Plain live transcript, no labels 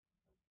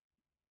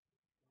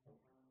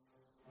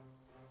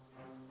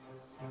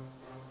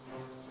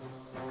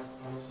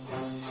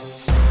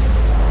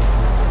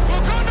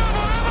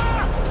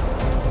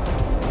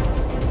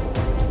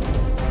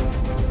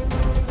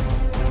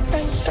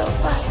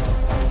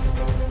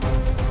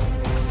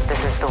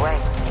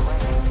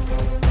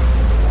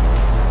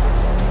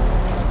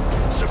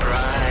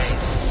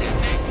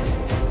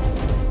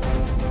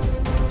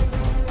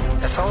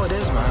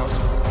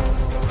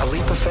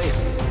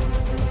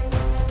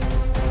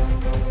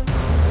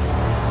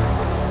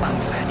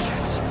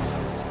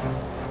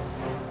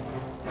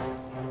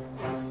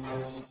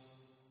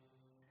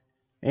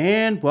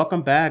And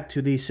welcome back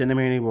to the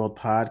Cinemania World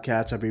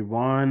Podcast,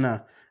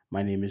 everyone.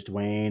 My name is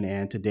Dwayne,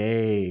 and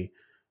today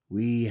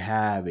we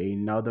have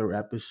another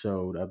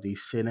episode of the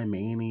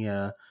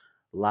Cinemania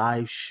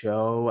live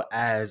show.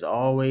 As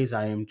always,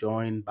 I am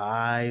joined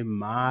by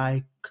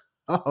my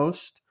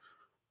host,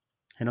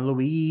 Hannah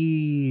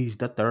Louise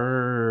the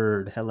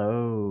Third.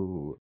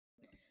 Hello.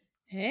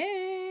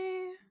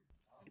 Hey,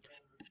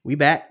 We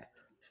back.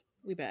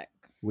 we back.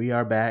 We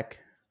are back.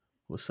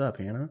 What's up,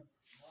 Hannah?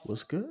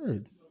 What's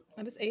good?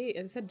 I just ate.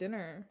 I just had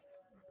dinner.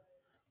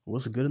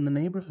 What's good in the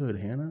neighborhood,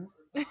 Hannah?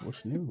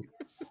 What's new?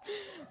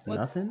 What's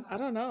Nothing? I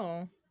don't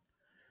know.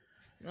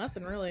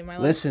 Nothing really. My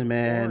life Listen, is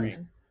man.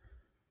 boring.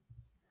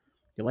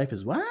 Your life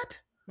is what?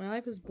 My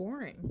life is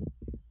boring.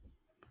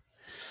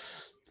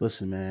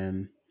 Listen,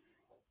 man.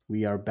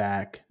 We are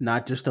back.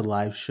 Not just a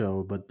live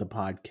show, but the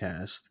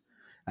podcast.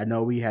 I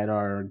know we had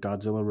our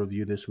Godzilla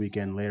review this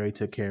weekend. Larry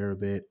took care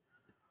of it.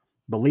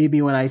 Believe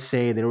me when I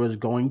say there was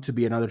going to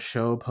be another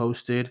show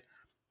posted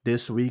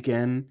this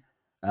weekend.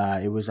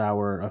 It was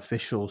our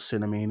official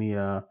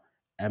Cinemania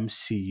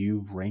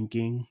MCU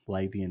ranking,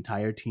 like the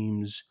entire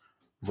team's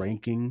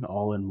ranking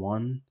all in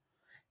one.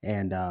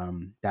 And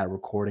that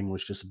recording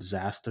was just a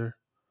disaster.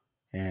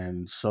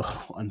 And so,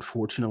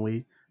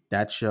 unfortunately,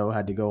 that show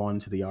had to go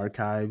onto the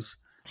archives.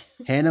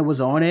 Hannah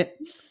was on it.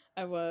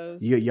 I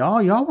was.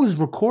 Y'all was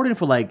recording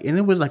for and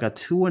it was like a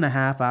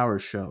 2.5 hour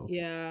show.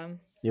 Yeah.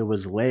 It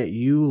was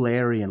you,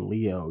 Larry, and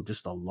Leo.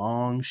 Just a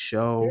long There's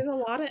show. a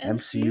lot of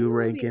MCU MCU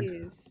ranking.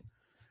 movies.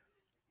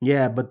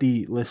 Yeah, but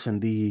the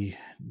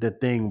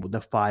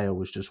file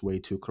was just way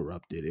too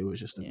corrupted. It was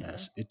just a Yeah.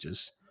 mess. It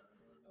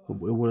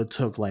would have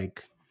took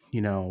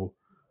you know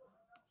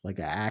like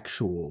an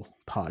actual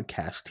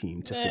podcast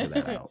team to figure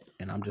that out.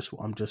 And I'm just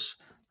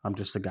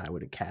a guy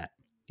with a cat.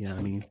 You know what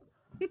I mean?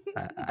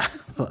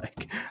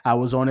 I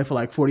was on it for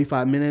like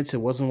 45 minutes.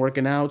 It wasn't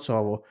working out,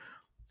 so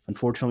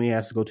unfortunately I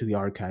has to go to the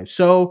archive.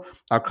 So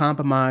our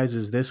compromise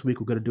is this week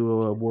we're gonna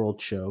do a world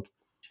show,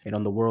 and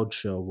on the world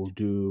show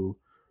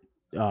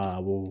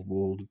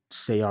we'll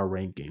say our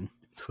ranking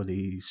for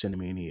the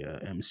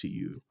Cinemania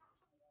MCU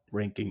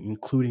ranking,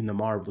 including the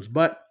Marvels.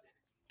 But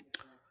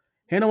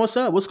Hannah, what's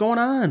up? What's going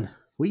on?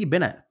 Where you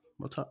been at?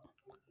 What's up?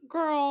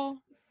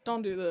 Girl,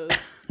 don't do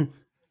this.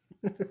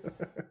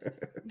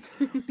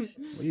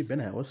 Where you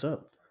been at? What's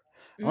up?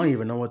 I don't Mm?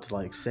 even know what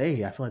to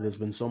say. I feel like there's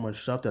been so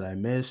much stuff that I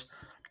missed.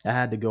 I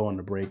had to go on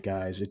the break,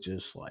 guys. It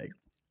just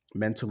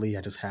mentally,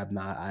 I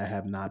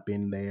have not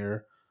been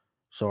there.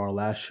 So our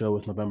last show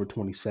was November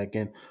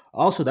 22nd.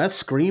 Also, that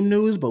Scream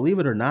news, believe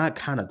it or not,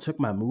 kind of took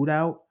my mood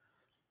out.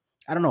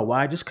 I don't know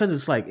why. Just because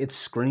it's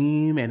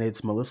Scream and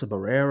it's Melissa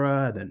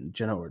Barrera, then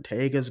Jenna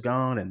Ortega's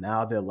gone, and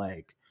now they're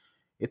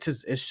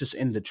it's just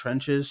in the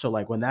trenches. So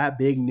when that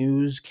big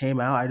news came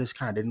out, I just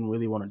kind of didn't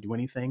really want to do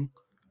anything. I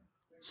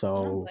don't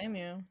So blame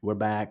you. we're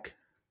back.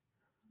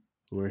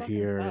 We're Fucking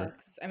here.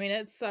 sucks. I mean,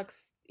 it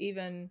sucks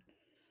even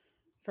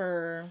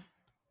for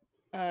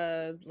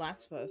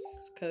Last of Us,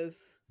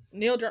 because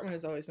Neil Druckmann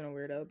has always been a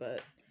weirdo,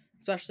 but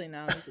especially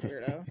now he's a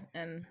weirdo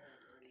and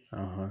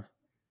Uh huh.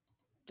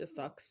 just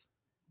sucks.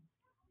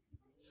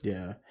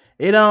 Yeah.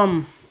 It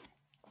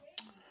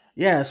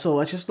Yeah. So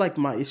it's just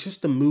it's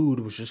just the mood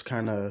was just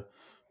kind of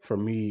for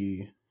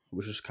me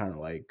was just kind of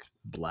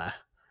blah.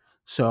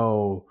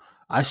 So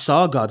I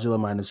saw Godzilla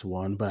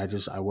 -1,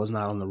 but I was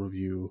not on the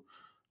review.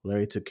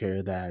 Larry took care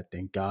of that.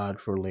 Thank God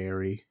for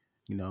Larry,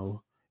 and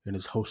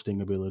his hosting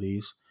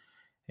abilities.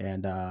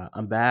 And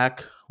I'm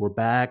back. We're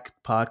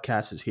back.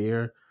 Podcast is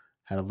here.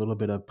 Had a little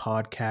bit of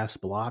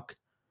podcast block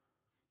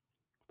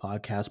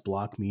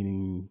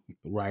meaning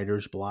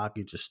writer's block.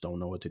 You just don't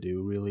know what to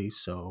do really.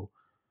 So,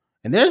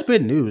 and there's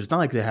been news. It's not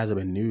like there hasn't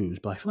been news,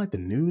 but I feel like the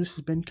news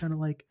has been kind of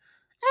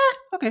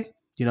okay.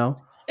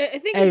 I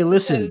think Hey, it's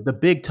listen, the because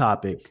big the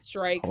topic. Hold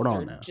strikes on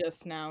are now.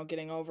 just now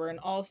getting over, and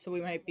also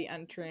we might be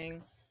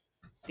entering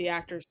the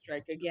actors'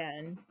 strike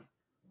again.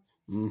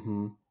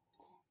 Mm-hmm.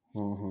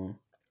 Mm-hmm.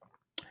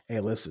 Hey,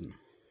 listen.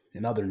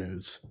 In other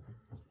news,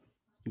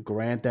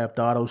 Grand Theft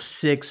Auto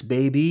 6, I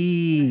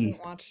baby.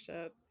 haven't watched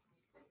it.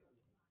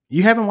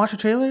 You haven't watched the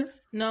trailer?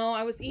 No,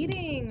 I was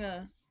eating.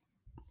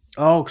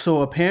 Oh,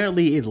 so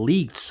apparently it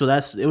leaked. So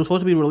it was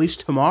supposed to be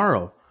released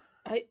tomorrow.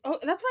 That's what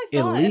I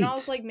It thought, and I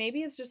was leaked. like,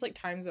 maybe it's just like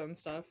time zone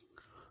stuff.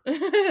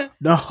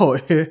 No,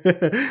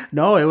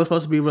 no, it was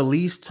supposed to be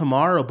released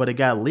tomorrow, but it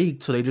got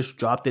leaked, so they just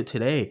dropped it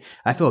today.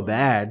 I feel Mm,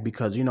 bad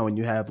because when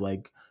you have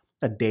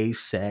a day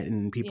set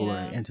and people are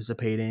yeah,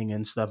 anticipating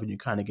and stuff, and you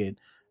kind of get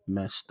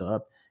messed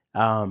up.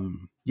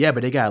 Yeah,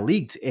 but it got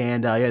leaked,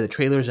 and yeah, the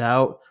trailer's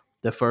out.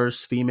 The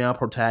first female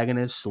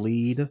protagonist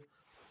lead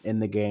in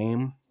the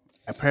game.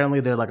 Apparently,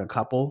 they're like a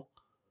couple.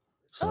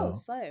 oh, So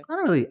slay.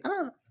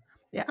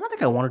 yeah, I don't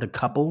think I wanted a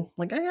couple.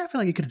 I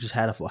feel like you could have just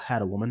had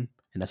a woman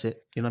and that's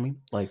it. You know what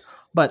I mean?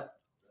 But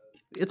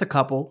it's a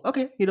couple.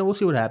 Okay, we'll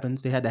see what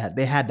happens. They had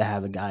to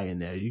have a guy in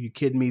there. You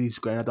kidding me? These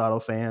Grand Theft Auto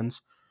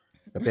fans,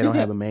 if they don't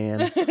have a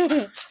man,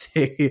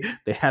 they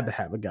had to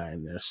have a guy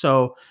in there.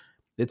 So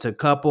it's a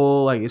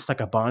couple. It's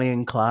like a Bonnie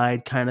and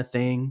Clyde kind of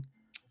thing.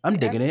 I'm See,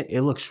 digging it.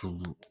 It looks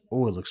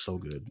oh, it looks so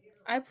good.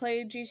 I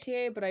play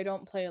GTA, but I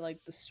don't play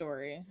like the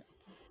story.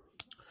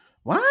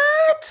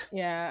 What?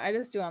 Yeah, I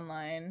just do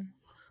online.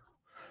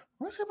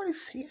 Why does everybody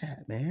say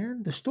that,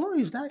 man? The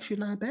story is actually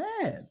not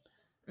bad.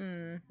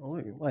 Mm.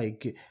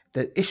 Like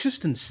that, it's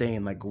just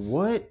insane. Like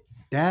what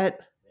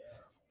that.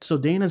 So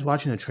Dana's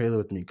watching the trailer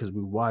with me because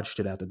we watched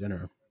it after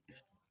dinner,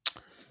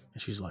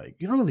 and she's like,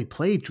 "You don't really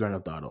play Grand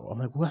Theft Auto." I'm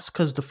like, "Well, that's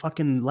because the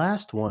fucking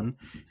last one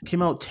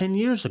came out 10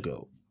 years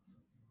ago.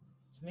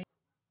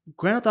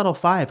 Grand Theft Auto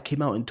 5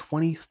 came out in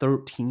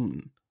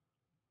 2013."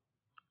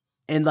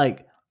 And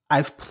like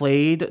I've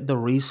played the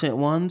recent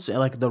ones and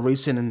like the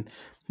recent and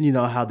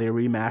how they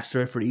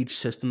remaster it for each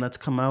system that's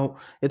come out.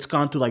 It's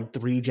gone through like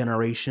three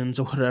generations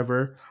or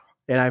whatever,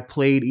 and I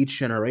played each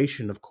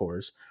generation, of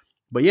course.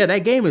 But yeah, that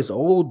game is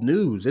old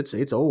news.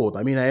 It's old.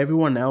 I mean,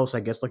 everyone else, I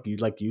guess, like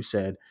you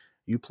said,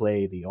 you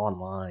play the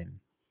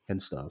online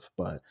and stuff.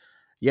 But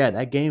yeah,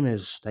 that game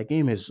is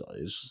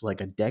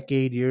like a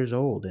decade years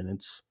old, and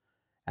it's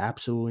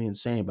absolutely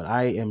insane. But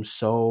I am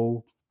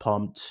so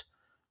pumped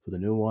for the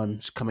new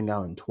ones coming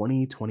out in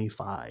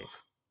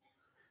 2025.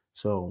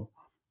 So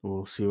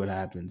we'll see what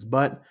happens.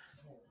 But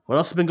what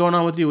else has been going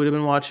on with you? What have you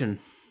been watching?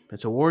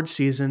 It's award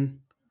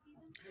season.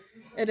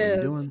 It What are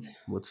you is. doing?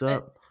 What's I,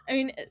 up? I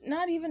mean,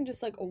 not even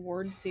just like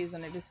award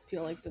season. I just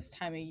feel like this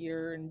time of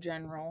year in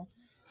general,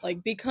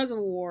 like because of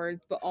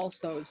awards, but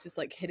also it's just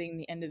like hitting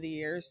the end of the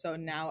year. So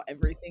now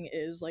everything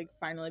is like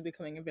finally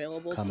becoming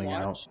available to Coming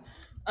out. watch.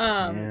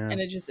 Yeah. And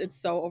it's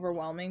so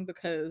overwhelming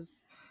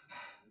because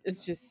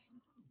it's just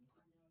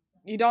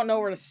you don't know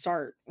where to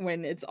start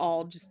when it's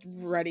all just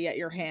ready at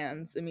your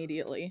hands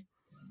immediately.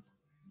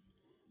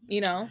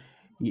 You know?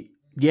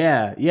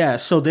 Yeah, yeah.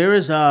 So there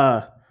is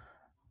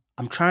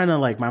I'm trying to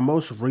like my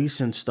most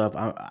recent stuff.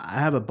 I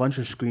have a bunch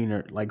of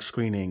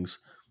screenings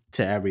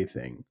to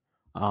everything.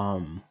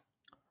 Um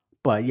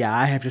But yeah,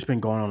 I have just been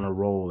going on a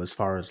roll as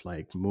far as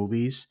like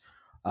movies.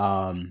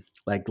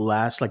 Like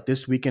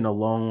this weekend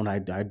alone, I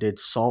did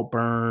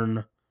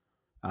Saltburn,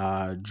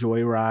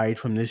 Joyride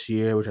from this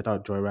year, which I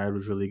thought Joyride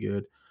was really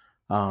good.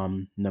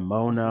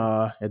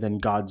 Nimona, and then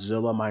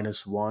Godzilla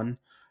minus one.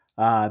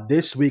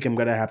 This week I'm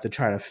gonna have to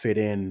try to fit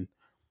in.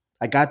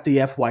 I got the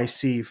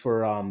FYC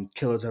for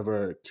Killers of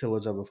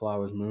a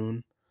Flower's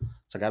Moon,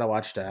 so I gotta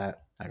watch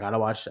that. I got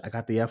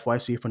the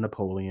FYC for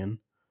Napoleon.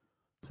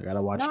 So I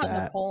gotta watch Not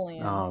that.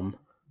 Napoleon. Um,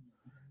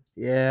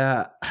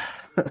 yeah.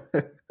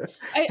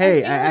 I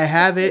Hey, feel I such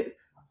have a it.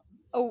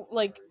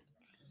 like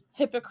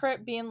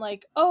hypocrite being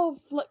like, "Oh,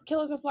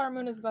 Killers of Flower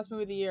Moon is the best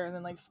movie of the year," and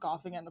then like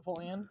scoffing at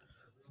Napoleon.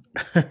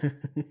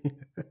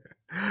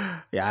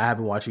 Yeah, I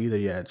haven't watched either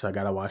yet, so I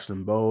gotta watch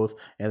them both.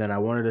 And then I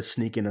wanted to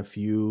sneak in a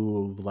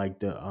few of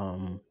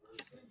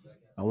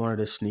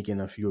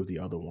the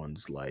other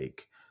ones.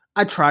 Like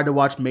I tried to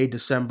watch May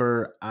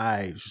December.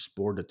 I was just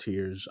bored to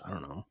tears. I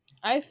don't know.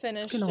 I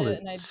finished it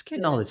and I It's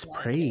getting all didn't this like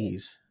it.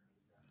 praise.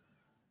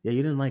 Yeah,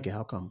 you didn't like it.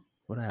 How come?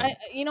 What I happened?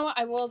 you know what?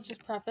 I will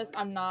just preface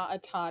I'm not a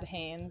Todd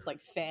Haynes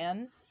like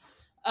fan.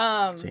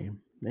 Um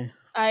Same. Yeah.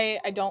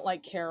 I don't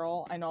like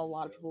Carol. I know a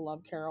lot of people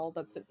love Carol.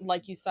 That's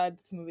like you said,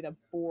 it's a movie that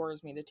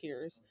bores me to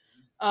tears.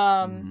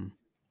 Um Mm-hmm.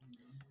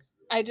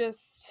 I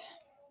just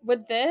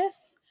with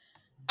this,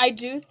 I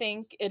do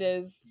think it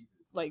is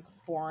like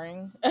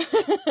boring.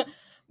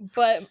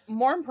 But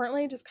more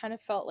importantly, it just kind of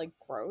felt like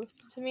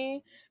gross to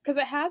me because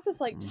it has this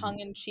like Mm-hmm.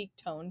 tongue-in-cheek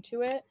tone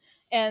to it,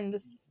 and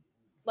this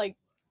like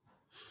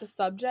the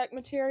subject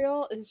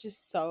material is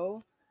just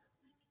so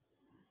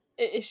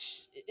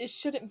it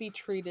shouldn't be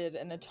treated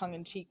in a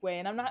tongue-in-cheek way,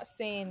 and I'm not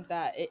saying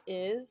that it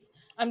is.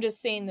 I'm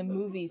just saying the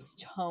movie's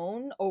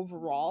tone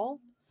overall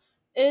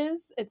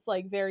is it's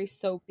like very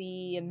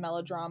soapy and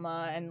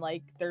melodrama, and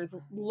like there's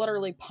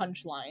literally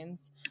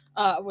punchlines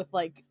with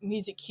like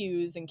music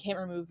cues and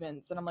camera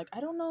movements, and I'm like,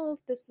 I don't know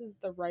if this is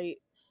the right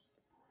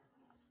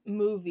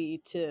movie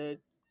to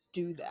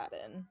do that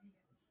in.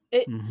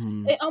 It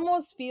Mm-hmm.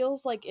 almost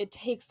feels like it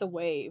takes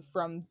away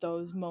from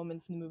those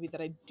moments in the movie that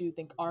I do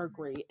think are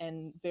great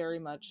and very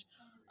much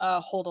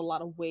hold a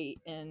lot of weight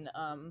in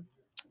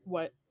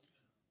what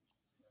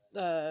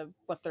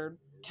what they're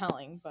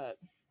telling. But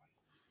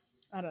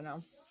I don't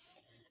know.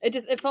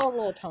 It felt a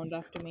little tone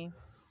deaf to me.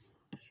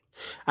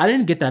 I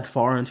didn't get that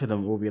far into the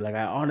movie. Like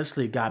I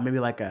honestly got maybe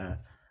I think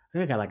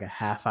I got like a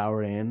half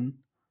hour in.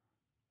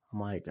 I'm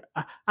like,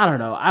 I don't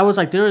know. I was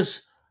like,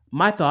 there's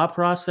my thought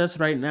process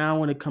right now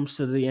when it comes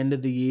to the end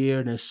of the year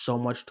and there's so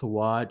much to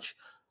watch.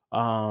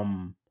 I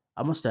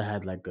must have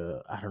had like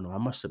I don't know. I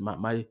must have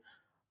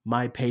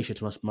my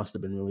patience must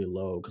have been really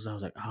low because I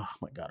was like, oh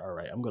my god, all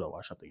right, I'm gonna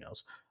watch something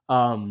else.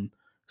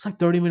 It's like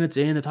 30 minutes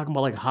in, they're talking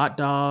about like hot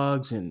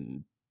dogs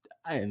and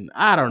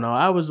I don't know.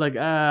 I was like,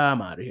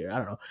 I'm out of here. I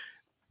don't know.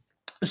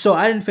 So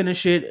I didn't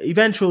finish it.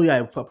 Eventually,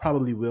 I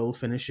probably will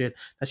finish it.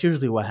 That's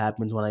usually what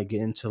happens when I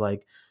get into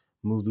like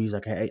movies.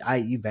 Like I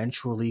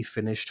eventually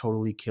finished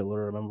Totally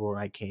Killer. Remember when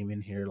I came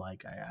in here?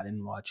 Like I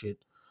didn't watch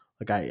it.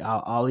 Like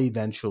I'll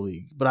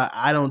eventually, but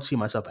I don't see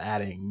myself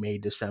adding May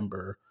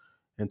December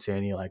into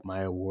any like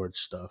my awards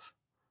stuff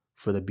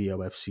for the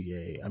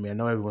BOFCA. I mean, I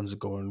know everyone's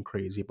going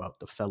crazy about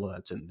the fella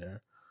that's in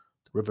there,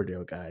 the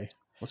Riverdale guy.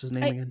 What's his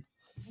name I again?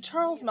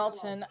 Charles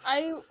Melton.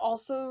 I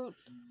also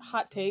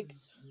hot take.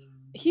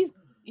 He's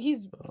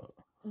Uh,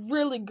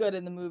 really good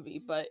in the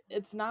movie, but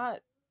it's not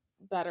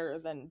better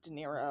than De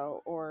Niro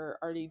or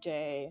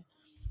RDJ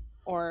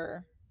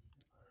or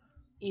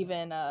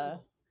even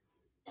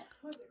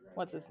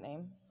what's his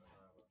name?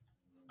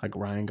 like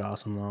Ryan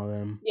Gosling and all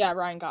them. Yeah,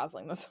 Ryan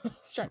Gosling. That's what I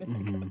was trying to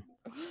think Hmm. of.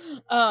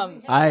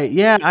 Um, I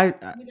yeah I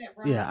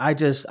yeah I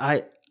just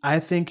I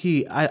think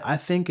I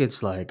think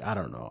it's like I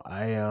don't know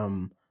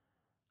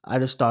I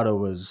just thought it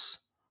was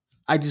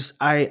I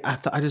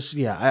thought I just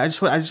yeah I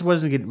just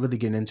wasn't really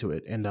getting into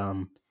it, and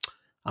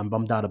I'm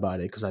bummed out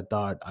about it because I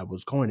thought I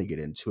was going to get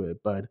into it,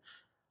 but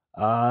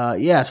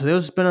yeah, so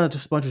there's been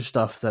just a bunch of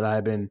stuff that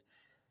I've been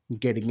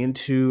getting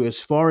into. As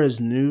far as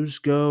news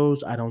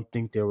goes, I don't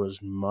think there was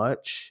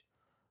much.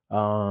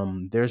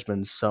 There's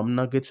been some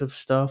nuggets of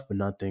stuff, but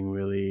nothing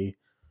really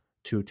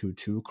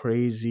too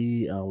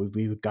crazy.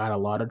 We've got a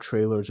lot of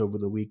trailers over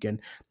the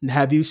weekend.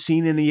 Have you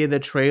seen any of the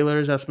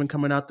trailers that's been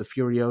coming out? The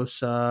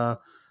Furiosa,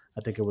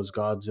 I think it was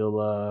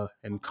Godzilla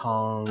and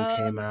Kong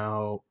came um,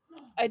 out.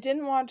 I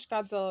didn't watch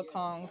Godzilla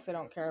Kong, so I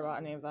don't care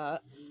about any of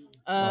that.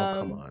 Oh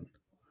come Um,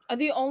 on.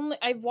 the only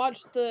I've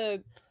watched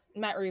the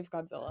Matt Reeves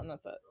Godzilla, and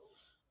that's it.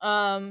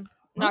 Not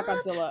What?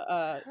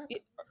 Godzilla.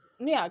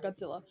 Yeah,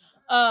 Godzilla.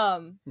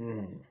 Um,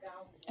 Mm.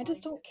 I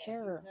just don't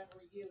care.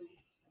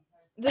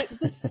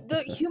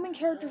 The human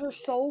characters are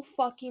so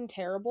fucking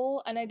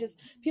terrible, and I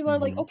just people are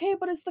like, Hmm. okay,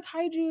 but it's the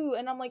kaiju,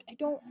 and I'm like, I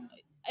don't.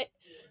 I,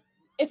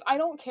 if I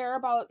don't care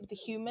about the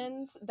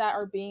humans that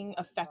are being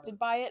affected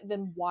by it,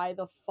 then why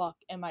the fuck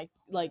am I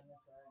like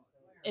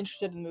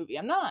interested in the movie?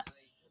 I'm not,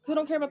 because I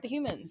don't care about the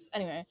humans.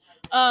 Anyway,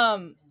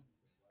 um,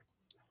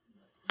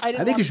 I I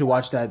didn't think you watch should that.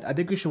 watch that. I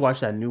think you should watch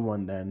that new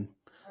one then,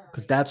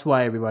 because that's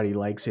why everybody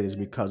likes it is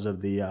because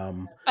of the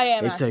I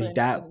am It's a actually interested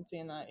that in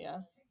seeing that. Yeah.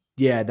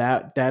 yeah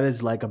that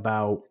is like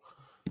about.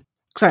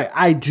 Cause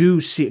I do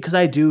see because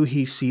I do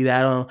he see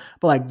that on,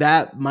 but like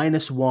that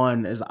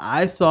 -1 is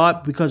I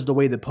thought because the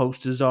way the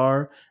posters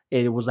are,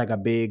 it was like a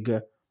big,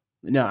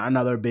 no,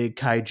 another big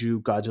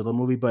kaiju Godzilla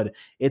movie, but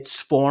it's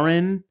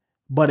foreign,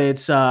 but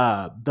it's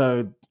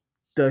the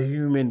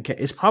human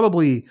it's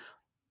probably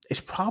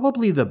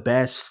the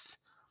best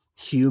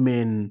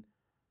human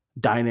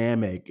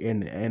dynamic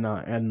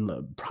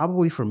and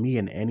probably for me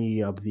in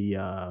any of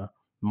the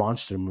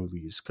monster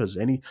movies because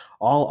any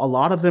all a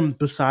lot of them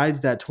besides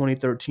that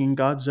 2013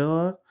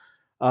 Godzilla,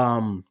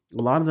 a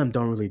lot of them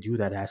don't really do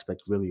that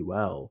aspect really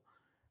well.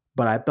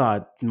 But I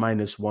thought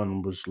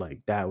 -1 was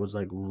like that was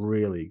like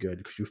really good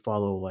because you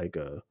follow like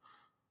a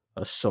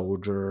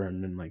soldier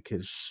and then like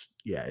his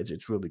yeah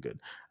it's really good.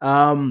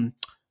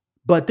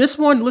 But this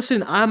one,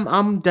 listen,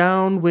 I'm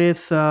down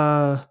with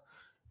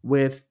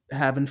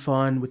having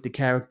fun with the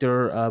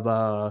character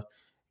of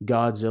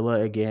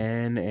Godzilla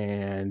again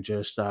and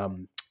just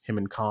him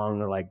and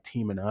Kong are like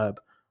teaming up.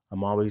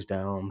 I'm always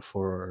down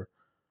for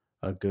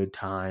a good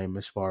time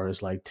as far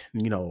as like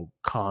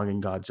Kong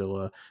and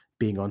Godzilla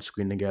being on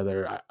screen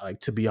together. Like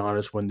to be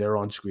honest, when they're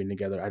on screen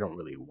together, I don't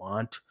really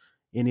want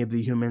any of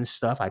the human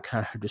stuff. I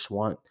kind of just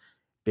want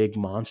big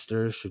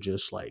monsters to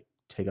just like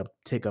take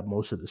up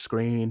most of the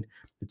screen.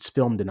 It's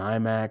filmed in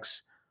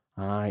IMAX.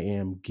 I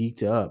am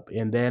geeked up.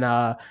 And then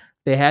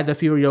they had the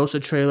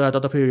Furiosa trailer. I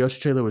thought the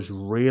Furiosa trailer was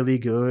really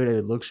good.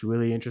 It looks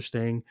really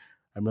interesting.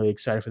 I'm really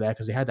excited for that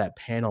because they had that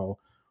panel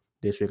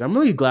this week. I'm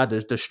really glad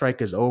that the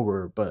strike is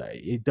over, but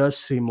it does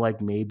seem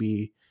like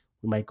maybe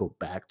we might go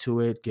back to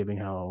it, given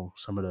how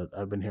some of the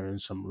I've been hearing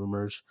some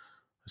rumors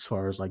as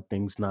far as like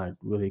things not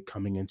really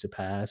coming into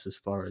pass as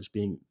far as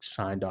being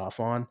signed off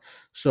on.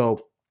 So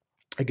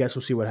I guess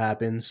we'll see what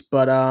happens.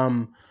 But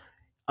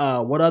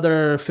what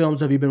other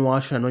films have you been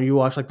watching? I know you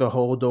watched like the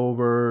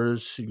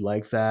holdovers. You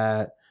like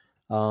that.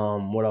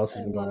 What else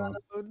has I been going on?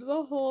 loved the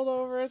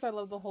holdovers. I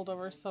love the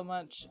holdovers so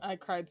much. I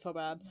cried so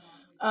bad.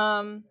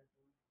 Um,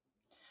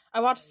 I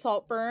watched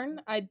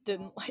Saltburn. I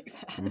didn't like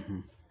that.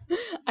 Hmm.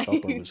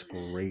 Saltburn I was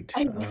great.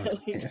 I really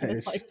didn't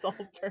It's like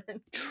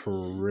Saltburn.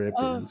 tripping.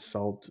 Oh,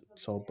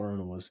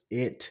 Saltburn was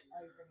it.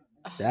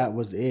 That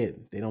was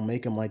it. They don't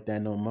make them like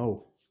that no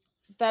more.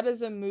 that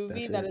is a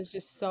movie That's that it. is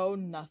just so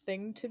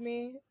nothing to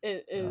me.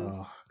 It Oh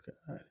is.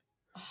 god.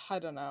 I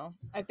don't know.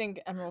 I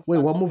think Emerald Wait,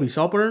 what movie? Fennell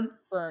Saltburn?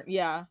 burnt.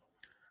 Yeah,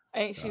 I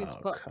think she needs to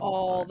Oh put come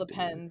all on, the dude.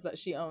 pens that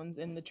she owns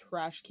in the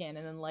trash can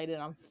and then light it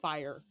on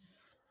fire.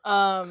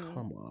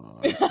 Come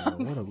on, bro.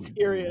 I'm What are we doing?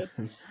 serious.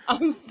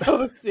 I'm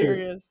so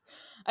serious.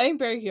 I think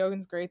Barry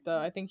Keoghan's great though.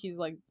 I think he's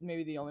like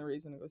maybe the only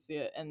reason to go see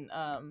it. And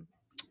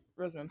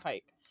Rosamund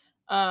Pike.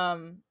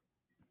 Um,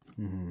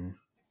 Hmm.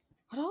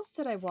 what else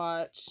did I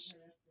watch?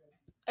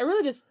 I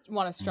really just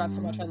want to stress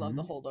how much I love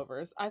the Hmm.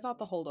 holdovers. I thought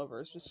the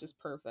holdovers was just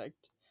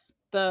perfect.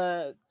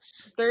 The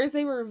There is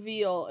a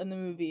reveal in the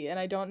movie, and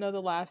I don't know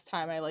the last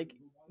time I like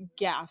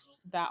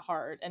gasped that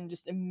hard and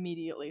just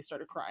immediately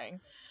started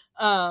crying.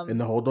 In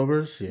the Um,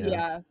 holdovers? Yeah.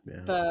 yeah,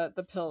 Yeah.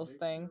 the pills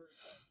thing.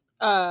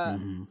 Uh,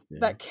 Hmm. Yeah.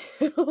 that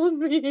killed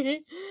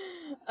me.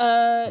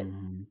 Uh,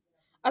 Hmm.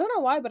 I don't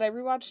know why, but I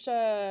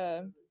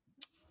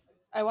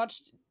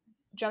watched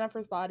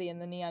Jennifer's Body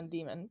and the Neon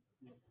Demon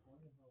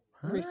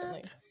recently.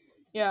 What?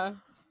 Yeah.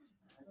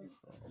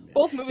 Oh man.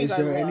 Both movies Is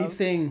I there love.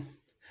 anything?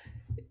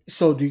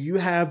 So, do you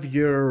have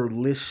your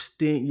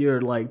listing,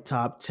 your like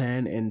top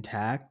 10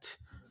 intact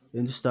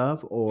and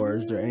stuff, or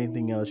is there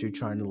anything else you're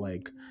trying to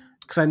like?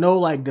 Because I know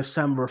like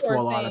December for Poor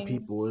a lot of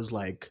people Things. is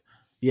like,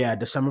 yeah,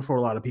 December for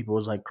a lot of people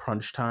is like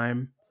crunch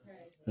time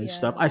and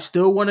stuff. Yeah. I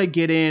still want to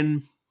get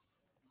in.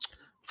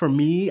 For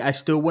me, I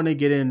still want to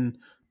get in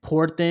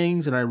Poor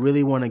Things, and I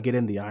really want to get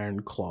in the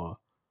Iron Claw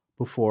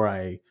before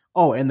I.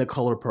 Oh, and the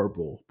Color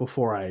Purple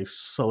before I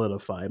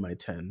solidify my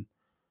 10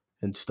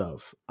 and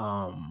stuff.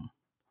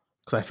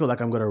 Because I feel like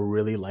I'm gonna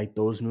really like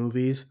those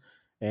movies,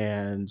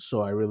 and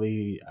so I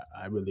really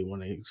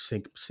want to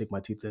sink my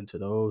teeth into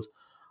those.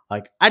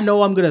 Like I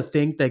know I'm gonna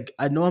think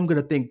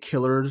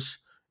Killers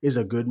is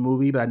a good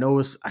movie, but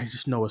I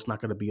just know it's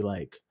not gonna be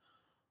like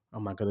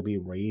I'm not gonna be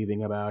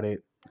raving about it.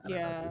 I don't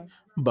know, dude.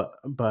 Yeah.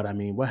 But I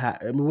mean, I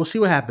mean, we'll see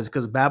what happens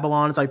because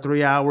Babylon is like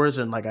 3 hours,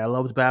 and like I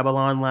loved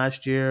Babylon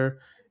last year,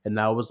 and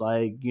that was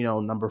like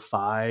number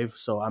five.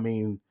 So I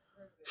mean,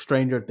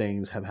 stranger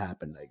things have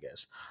happened, I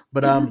guess.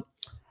 But all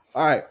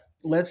right,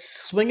 let's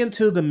swing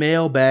into the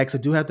mailbags. I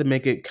do have to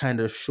make it kind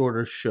of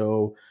shorter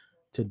show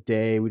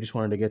today. We just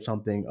wanted to get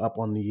something up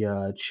on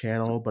the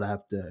channel, but I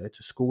have to.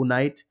 It's a school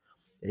night,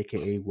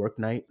 aka work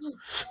night.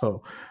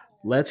 So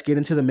let's get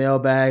into the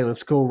mailbag.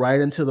 Let's go right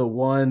into the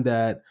one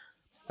that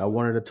I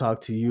wanted to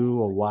talk to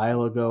you a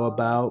while ago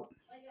about,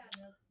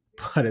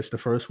 but it's the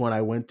first one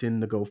I went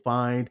in to go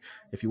find.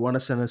 If you want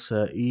to send us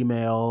an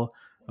email,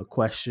 a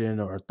question,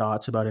 or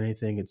thoughts about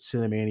anything, it's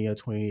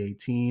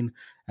cinemania2018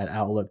 at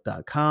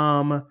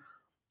outlook.com.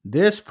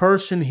 This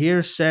person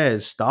here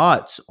says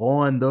thoughts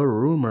on the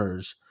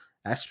rumors.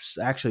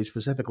 Actually,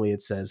 specifically,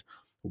 it says,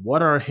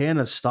 "What are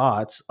Hannah's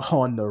thoughts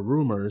on the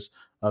rumors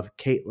of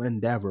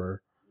Kaitlyn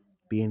Dever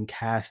being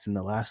cast in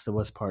The Last of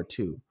Us Part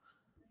 2?"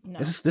 No.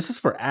 This is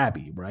for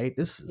Abby, right?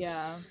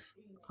 Yeah.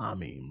 I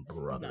mean,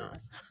 brother. No.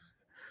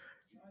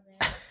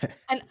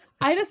 And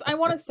I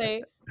want to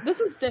say this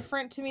is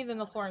different to me than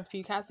the Florence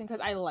Pugh casting because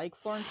I like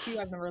Florence Pugh.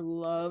 I've never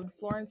loved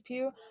Florence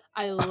Pugh.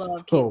 I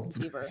love Oh, Caitlin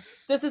Dever.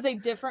 This is a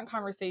different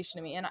conversation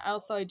to me, and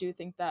I do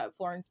think that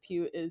Florence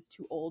Pugh is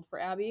too old for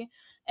Abby,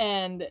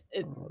 and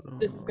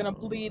this is gonna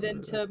bleed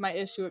into my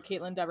issue with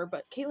Caitlin Dever.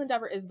 But Caitlin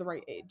Dever is the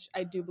right age.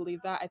 I do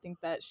believe that. I think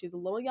that she's a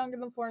little younger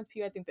than Florence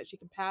Pugh. I think that she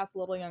can pass a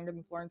little younger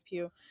than Florence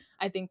Pugh.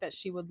 I think that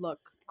she would look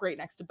great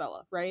next to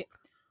Bella. Right.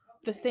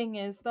 The thing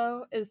is,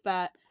 though, is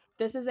that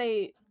this is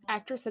a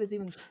actress that is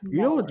even you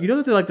smaller.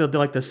 know that they're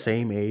like the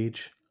same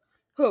age.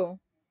 Who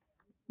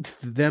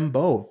Them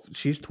both.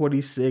 She's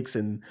 26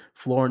 and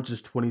Florence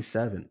is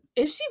 27.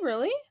 is she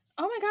really?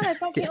 Oh my god, I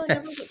thought Caitlyn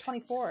Dever was like Yes.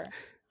 24.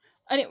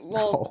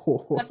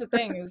 Well, that's Oh. the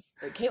thing is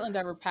that Caitlyn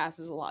Dever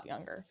passes a lot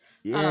younger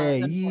Yeah, than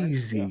Florence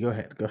easy. Pugh. Go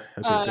ahead. Go ahead.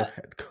 Okay,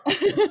 go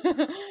Uh,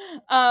 ahead.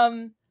 Go.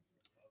 um,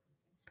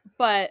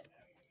 but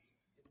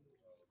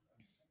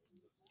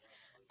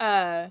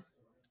uh,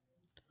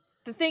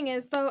 the thing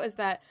is though is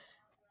that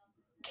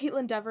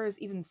Caitlyn Dever is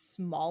even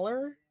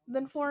smaller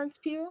than Florence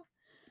Pugh,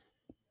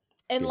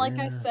 and like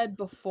I Yeah. said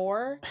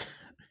before,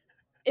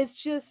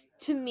 it's just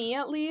to me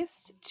at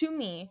least to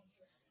me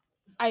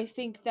I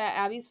think that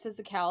Abby's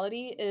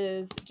physicality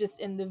is just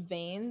in the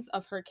veins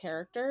of her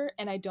character,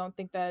 and I don't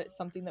think that it's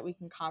something that we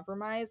can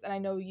compromise. And I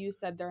know you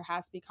said there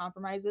has to be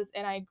compromises,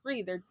 and I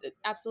agree, there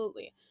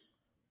absolutely,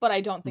 but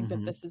I don't think that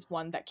Mm-hmm. this is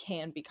one that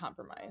can be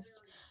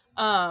compromised.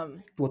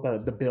 Um, With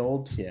the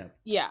builds, yeah.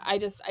 yeah,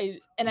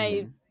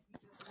 Mm-hmm.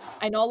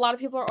 I know a lot of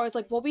people are always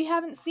like, "Well, we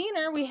haven't seen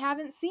her,"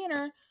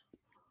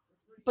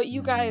 but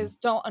you Mm-hmm. guys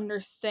don't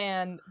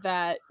understand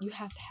that you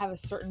have to have a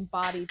certain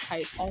body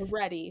type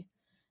already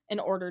in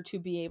order to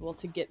be able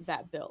to get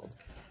that build.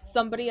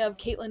 Somebody of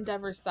Caitlyn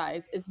Dever's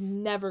size is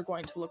never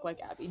going to look like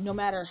Abby, no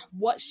matter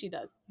what she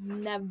does.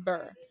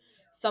 Never.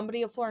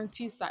 Somebody of Florence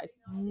Pugh's size,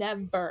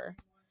 never.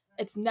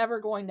 It's never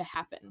going to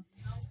happen.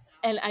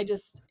 And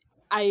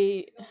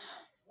I,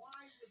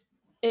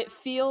 it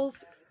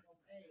feels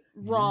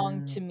wrong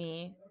Yeah. to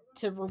me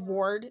to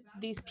reward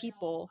these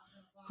people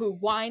who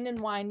whine and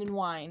whine and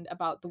whine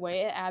about the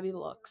way Abby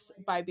looks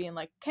by being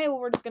like, okay, well,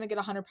 we're just going to get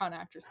a 100-pound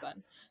actress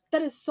then.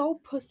 That is so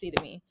pussy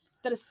to me.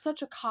 That is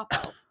such a cop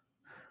out.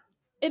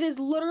 It is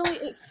literally,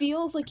 it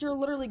feels like you're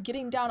literally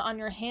getting down on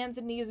your hands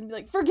and knees and be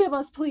like, forgive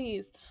us,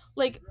 please.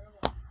 Like,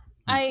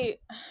 I,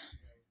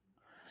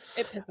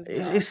 it pisses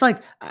me off. It's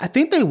like I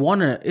think they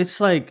want to. It's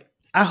like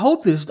I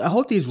hope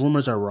these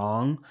rumors are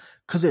wrong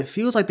because it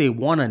feels like they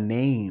want a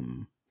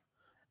name,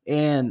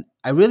 and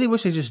I really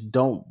wish they just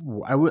don't.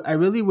 I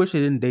really wish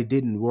they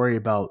didn't worry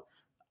about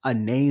a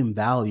name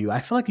value. I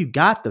feel like you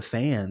got the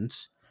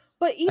fans.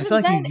 But I feel even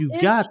like then, you is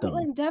got them.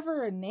 Caitlyn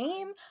Dever a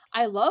name?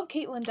 I love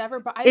Caitlyn Dever,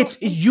 but I don't It's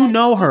think you that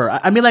know she. her.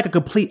 I mean, like a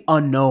complete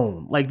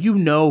unknown. Like you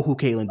know who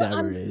Caitlyn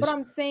Dever But is. I'm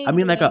I saying,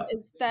 mean, like Dane, a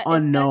is that if that's their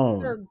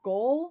unknown.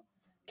 goal,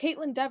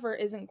 Caitlyn Dever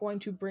isn't going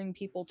to bring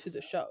people to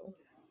the show.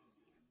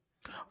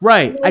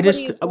 Right. I Nobody just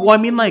is well, going I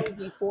to mean, a like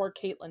movie for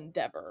Caitlyn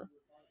Dever.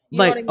 You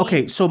know what I like okay,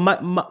 mean? so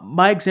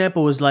my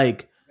example was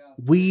like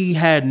we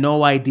had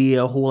no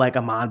idea who like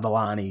Amon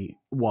Villani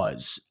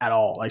was at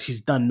all. Like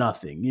she's done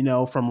nothing,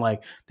 from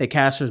like they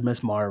cast her as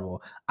Miss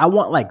Marvel. I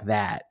want like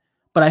that.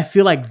 But I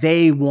feel like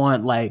they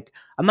want like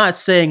I'm not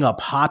saying a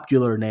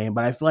popular name,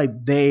 but I feel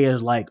like they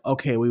is like,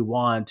 okay, we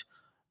want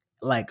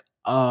like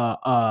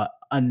a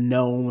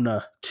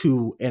known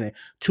to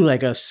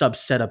like a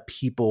subset of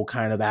people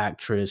kind of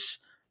actress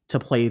to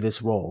play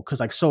this role because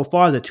like so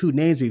far the two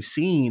names we've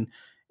seen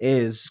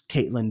is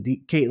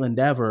Caitlin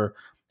Dever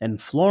and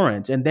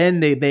Florence, and then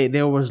they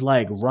there was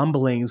like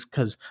rumblings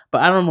because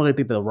but I don't really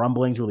think the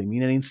rumblings really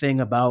mean anything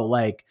about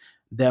like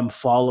them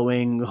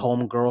following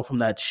homegirl from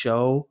that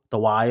show The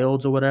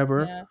Wilds or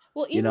whatever. Yeah.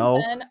 Well, you even know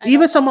then, I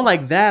even don't someone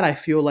want like that I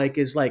feel like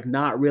is like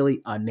not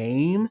really a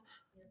name.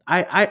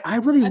 I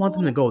really I don't want them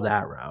want to to go put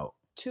that route.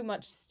 too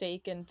much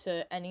stake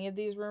into any of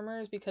these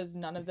rumors because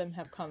none of them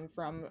have come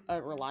from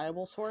a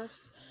reliable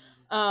source.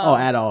 Oh,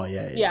 Um, at all?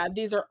 Yeah, yeah. yeah,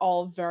 these are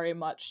all very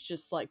much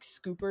just like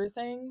scooper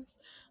things.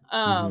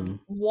 Mm-hmm.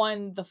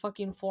 One, the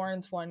fucking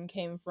Florence one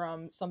came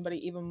from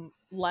somebody even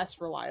less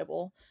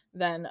reliable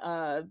than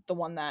the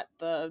one that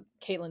the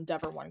Caitlin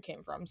Dever one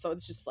came from. So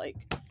it's just like,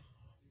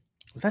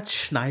 Was that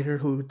Schneider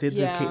who did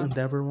the yeah, Caitlyn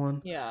Dever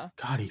one? yeah,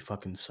 God, he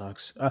fucking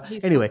sucks. he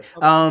sucks Anyway,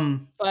 so bad.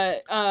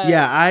 But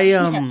yeah, I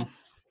yeah,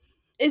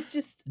 it's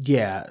just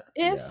yeah,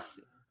 yeah. if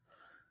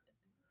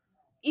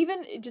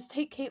even just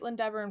take Caitlin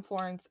Dever and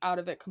Florence out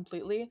of it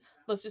completely.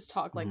 Let's just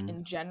talk like Mm-hmm.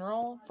 in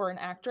general for an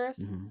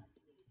actress. Mm-hmm.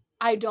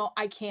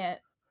 I can't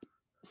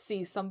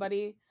see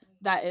somebody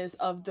that is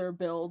of their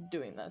build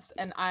doing this.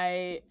 And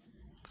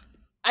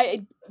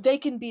they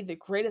can be the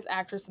greatest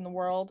actress in the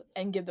world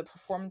and give the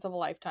performance of a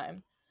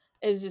lifetime.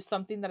 It is just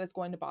something that is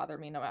going to bother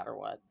me no matter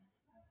what.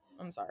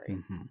 I'm sorry.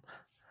 Mm-hmm.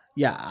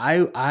 Yeah,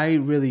 I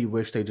really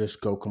wish they just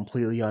go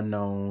completely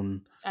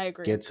unknown, I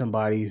agree. get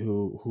somebody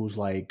who's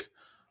like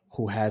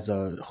who has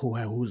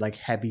who's like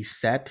heavy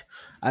set,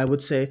 I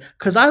would say,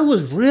 because I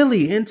was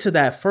really into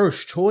that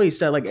first choice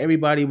that like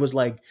everybody was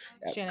like,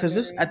 Shannon because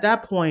this Doherty. at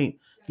that point,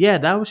 yeah,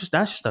 that's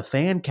just a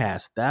fan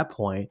cast at that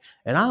point,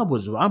 and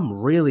I'm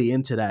really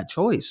into that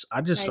choice. I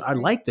I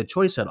agree. like the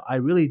choice, and I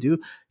really do,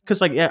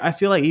 because like yeah, I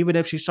feel like even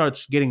if she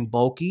starts getting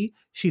bulky,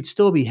 she'd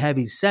still be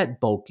heavy set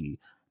bulky,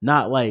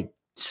 not like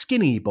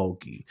skinny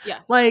bulky.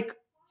 Yes. Like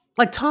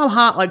like Tom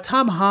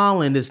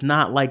Holland is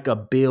not like a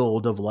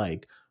build of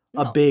like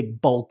a No. big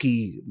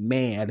bulky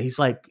man. He's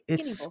like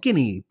it's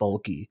Skinny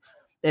bulky. skinny bulky.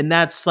 And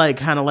that's like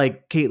kind of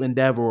like Caitlin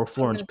Dever or I was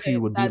Florence gonna say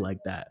Pugh would be like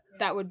that.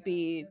 that would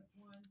be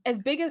as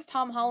big as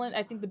Tom Holland.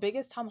 I think the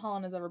biggest Tom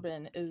Holland has ever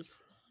been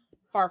is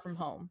Far From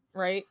Home,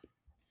 right?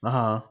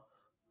 Uh-huh.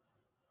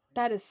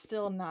 That is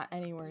still not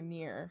anywhere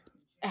near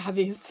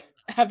Abby's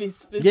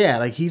Abby's Yeah, physique.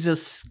 like he's a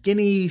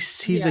skinny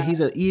Yeah, he's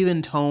a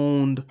even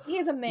toned,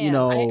 he's a you man. I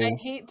know,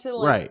 hate to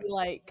like right. be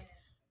like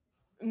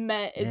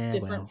men. It's Yeah,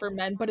 different well. for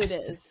men, but it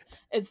is.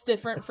 It's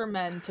different for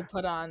men to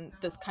put on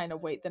this kind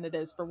of weight than it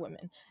is for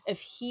women.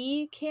 If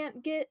he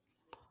can't get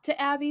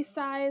to Abby's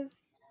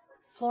size,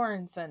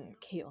 Florence and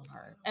Caitlyn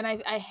are. And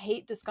I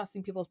hate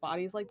discussing people's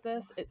bodies like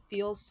this. It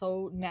feels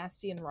so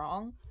nasty and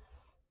wrong.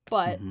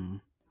 But Mhm.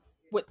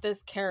 with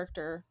this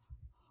character,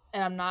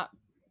 and I'm not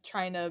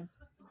trying to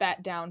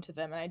bat down to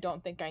them, and I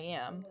don't think I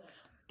am,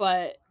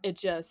 but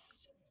it's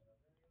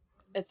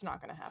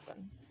not gonna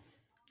happen.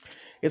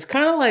 It's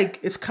kind of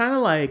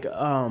like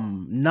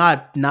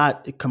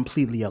not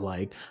completely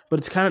alike, but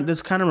it's kind of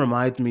this kind of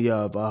reminds me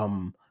of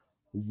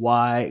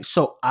why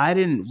so I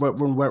didn't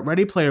when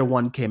Ready Player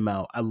One came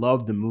out, I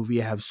loved the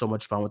movie. I have so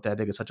much fun with that. I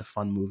think it's such a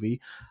fun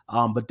movie.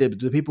 But the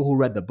people who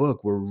read the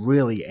book were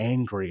really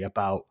angry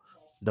about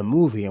the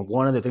movie, and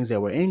one of the things they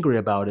were angry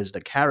about is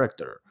the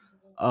character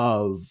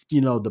of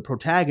the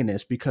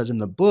protagonist, because in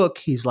the book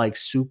he's like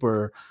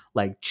super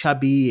like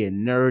chubby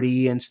and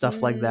nerdy and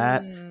stuff like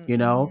that,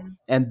 Mm-hmm.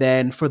 and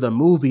then for the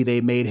movie they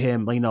made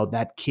him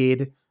that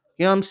kid.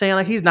 You know what I'm saying?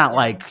 Like Yeah.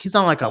 he's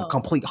not like a No.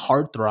 complete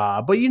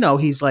heartthrob, but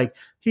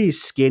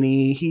he's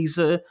skinny. He's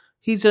like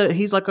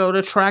an Good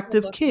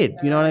attractive looking kid.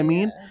 You know what guy. I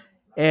mean?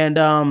 And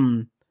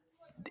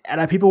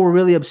people were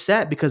really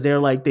upset because they're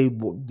like they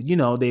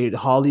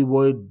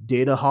Hollywood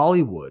did a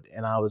Hollywood,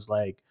 and I was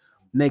like,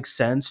 makes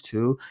sense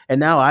too. And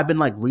now I've been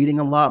like reading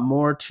a lot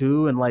more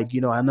too, and like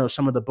I know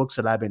some of the books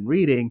that I've been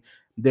reading,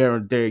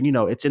 they're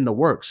it's in the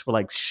works for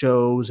like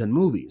shows and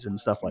movies and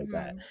stuff like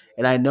that. Mm-hmm.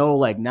 And I know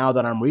like now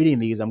that I'm reading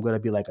these, I'm gonna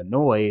be like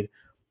annoyed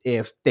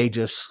if they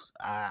just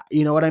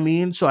you know what I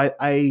mean. So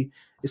I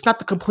it's not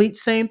the complete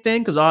same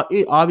thing because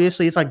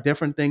obviously it's like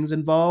different things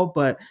involved,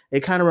 but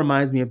it kind of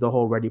reminds me of the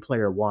whole Ready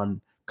Player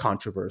One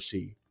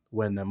controversy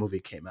when the movie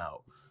came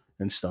out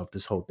and stuff,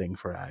 this whole thing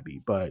for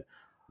Abby. But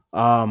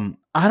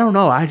I don't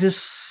know, I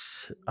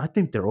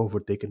think they're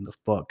overthinking the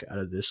fuck out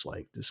of this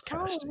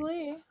casting,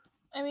 Probably.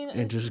 I mean, and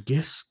it's just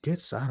just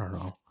gets I don't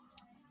know,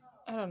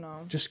 I don't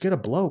know. just get a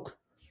bloke,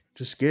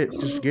 just get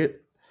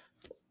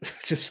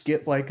just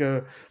get like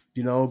a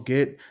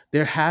get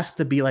there has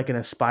to be like an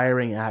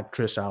aspiring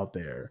actress out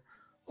there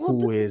Well,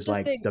 who this is is the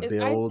like thing the is I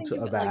build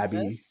think of of it like Abby.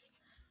 this.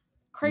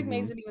 Craig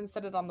Mazin even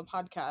said it on the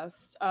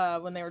podcast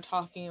when they were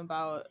talking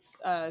about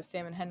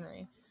Sam and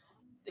Henry.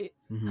 Craig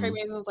Mm-hmm.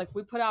 Mazin was like,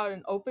 we put out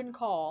an open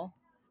call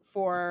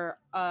for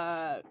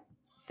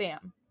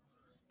Sam,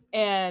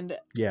 and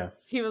Yeah.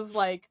 he was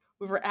like,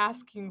 we were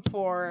asking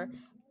for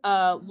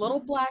a little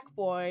black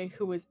boy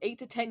who was 8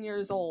 to 10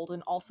 years old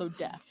and also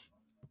deaf,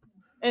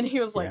 and he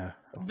was like, Yeah.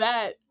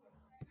 that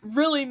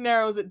really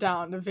narrows it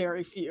down to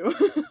very few.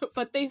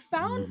 But they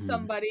found Mm-hmm.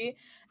 somebody,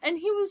 and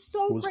he was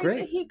It so was great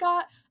that great. he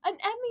got an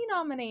Emmy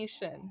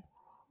nomination.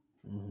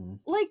 Mm-hmm.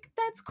 Like,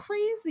 that's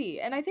crazy,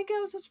 and I think it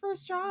was his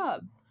first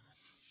job.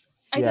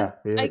 Yeah.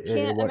 I It, it,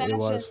 can't it, wa- it imagine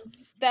was.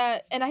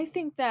 that, and I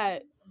think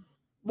that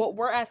what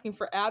we're asking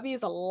for Abby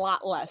is a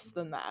lot less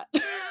than that.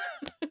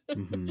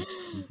 Mm-hmm.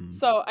 Mm-hmm.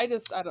 So I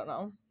don't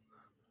know.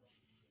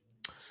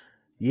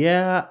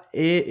 Yeah,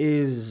 it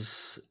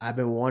is. I've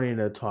been wanting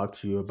to talk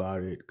to you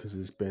about it because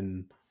it's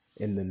been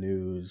in the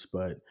news,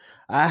 but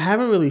I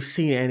haven't really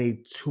seen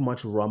any too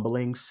much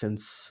rumbling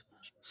since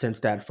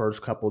that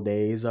first couple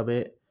days of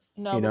it.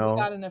 No, You but we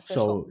got know, an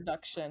official so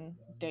production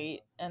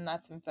date, and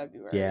that's in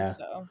February. yeah,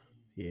 So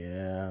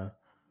yeah.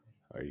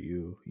 Are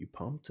you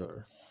pumped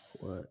or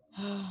what?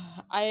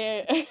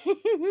 I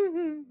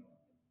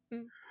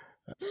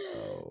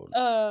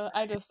Oh,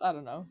 I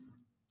don't know.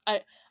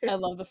 I I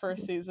love the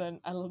first season.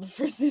 I love the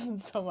first season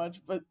so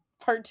much, but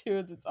part two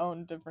is its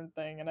own different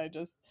thing, and it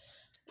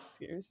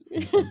scares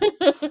me. mhm.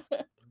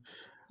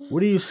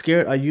 What are you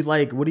scared? Are you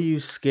like? What are you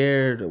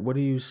scared? What are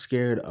you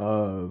scared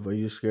of? Are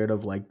you scared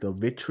of like the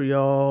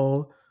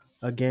vitriol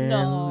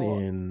again No,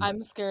 in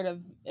I'm scared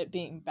of it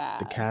being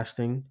the bad.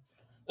 casting?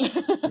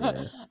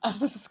 Yeah.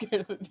 I'm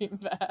scared of it being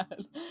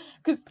bad.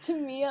 Because to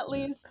me, at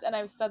Yeah. least, and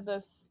I've said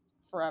this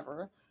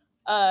forever,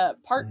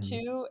 part Mhm,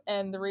 two,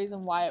 and the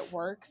reason why it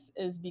works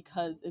is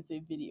because it's a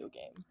video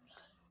game.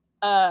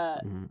 Uh,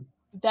 mhm,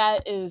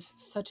 that is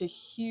such a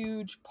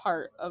huge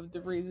part of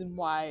the reason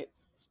why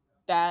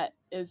that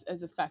is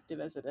as effective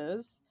as it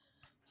is.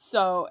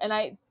 So,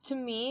 and to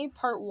me,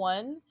 part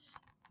one,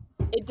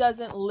 it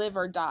doesn't live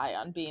or die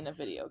on being a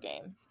video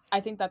game. I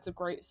think that's a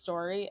great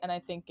story, and I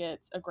think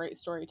it's a great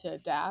story to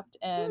adapt.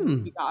 And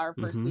we mm, got our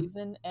first mhm,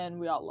 season, and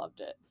we all loved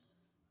it.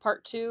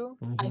 Part two,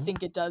 I mhm.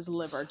 think it does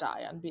live or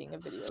die on being a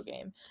video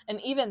game.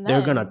 And even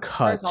They're gonna then,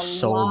 there's cut a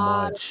so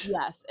lot of, much.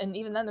 yes, and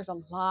even then, there's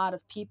a lot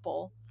of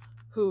people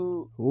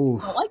who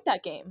Ooh, don't like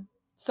that game.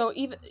 So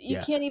even you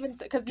yeah, can't even,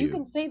 because you dude.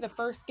 can say the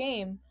first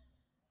game,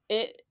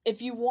 it,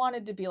 if you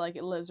wanted to be like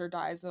it lives or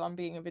dies on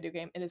being a video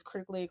game, it is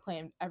critically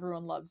acclaimed.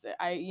 Everyone loves it.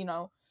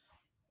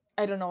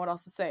 I don't know what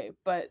else to say,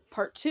 but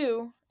part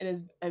two, it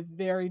is a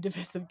very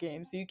divisive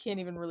game, so you can't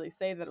even really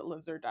say that it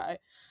lives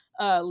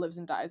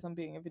and dies on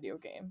being a video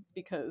game,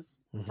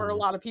 because for a Hmm.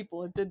 lot of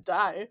people it did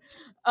die.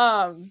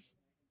 Um,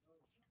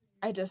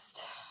 I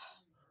just,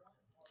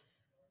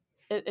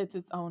 it's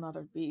its own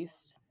other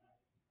beast.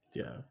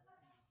 Yeah,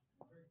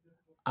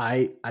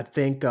 I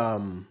think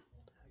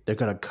they're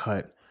gonna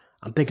cut.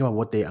 I'm thinking about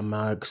what the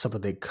amount of stuff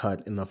that they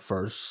cut in the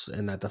first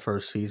and at the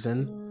first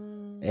season,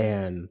 Mm,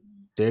 and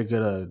they're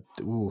gonna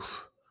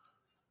oof.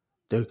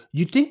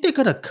 You think they're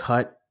gonna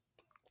cut?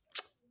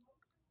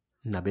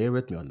 Now, bear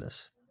with me on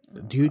this.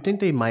 oh Do you think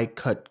god. they might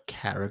cut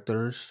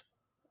characters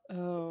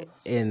Oh,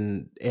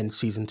 in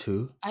season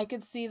two? I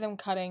could see them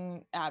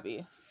cutting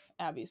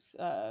Abby's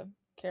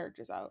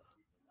characters out.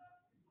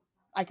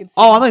 I could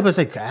see Oh, I them. thought you were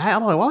saying.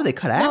 I'm like, why would they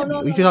cut No, Abby?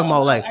 no, You're no, talking no,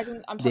 about no. like,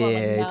 I'm talking about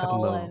like yeah, you're talking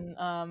Mel, about and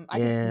I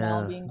could see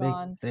Mel yeah. being They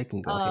gone. they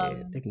can go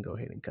ahead. They Um, can go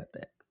ahead and cut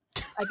that.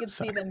 I could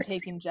see Sorry. them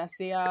taking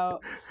Jesse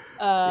out.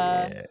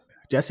 Uh, Yeah.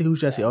 Jesse,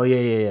 who's Jesse? Oh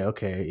yeah.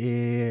 Okay,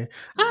 yeah.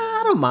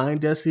 I yeah. don't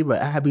mind Jesse,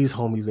 but Abby's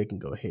homies, they can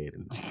go ahead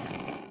and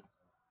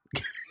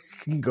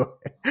can go.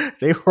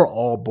 They were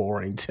all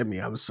boring to me.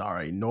 I'm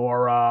sorry,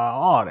 Nora,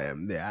 all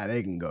them. Yeah,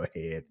 they can go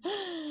ahead.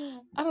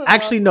 I don't know.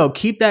 Actually, no,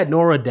 keep that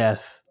Nora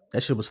death.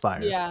 That shit was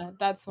fire. Yeah,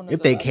 that's one of If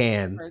the they best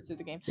can, parts of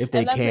the game, if they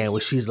and that's a can,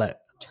 where she's huge like,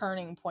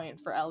 turning point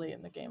for Ellie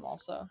in the game,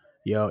 also.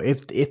 yo,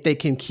 if they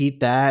can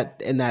keep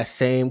that and that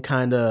same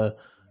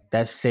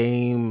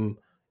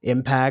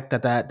impact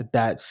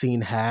that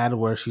scene had,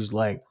 where she's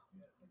like,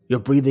 you're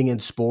breathing in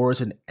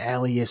spores, and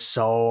Ellie is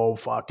so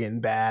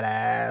fucking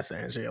badass,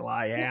 and she's like,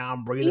 Well, yeah,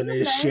 I'm breathing even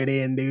this shit then,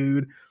 in,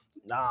 dude.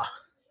 Nah.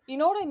 you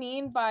know what I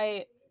mean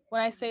by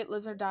when I say it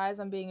lives or dies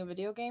on being a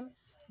video game?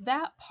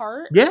 That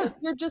part, Yeah, if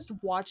you're just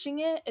watching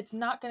it, it's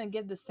not going to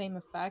give the same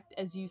effect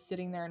as you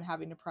sitting there and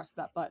having to press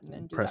that button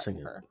and do that pressing to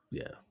it. her.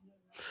 Yeah.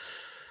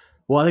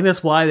 Well, I think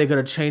that's why they're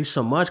gonna change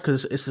so much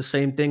because it's the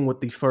same thing with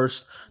the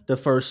first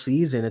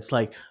season. It's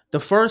like the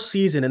first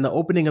season in the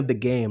opening of the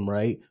game,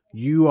 right?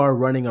 You are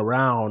running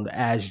around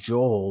as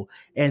Joel,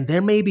 and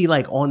they're maybe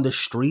like on the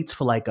streets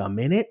for like a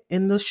minute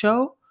in the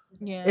show.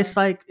 Yeah. It's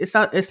like it's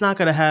not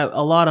gonna have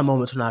a lot of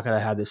moments. Are not gonna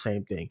have the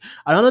same thing.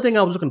 Another thing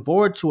I was looking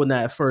forward to in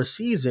that first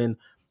season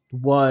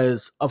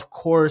was, of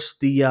course,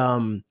 the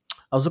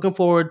I was looking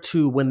forward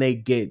to when they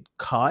get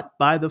caught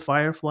by the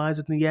fireflies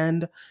at the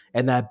end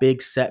and that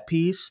big set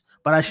piece.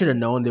 But I should have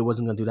Mm. known they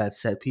wasn't gonna do that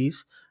set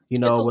piece. you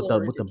It's know, a little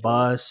with the ridiculous.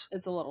 bus.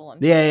 It's a little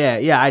Yeah, uncharted. yeah,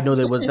 yeah. I know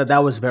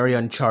that was very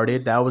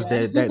Uncharted. That was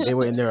Yeah. that they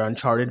were in their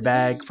Uncharted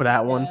bag for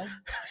that one. Yeah.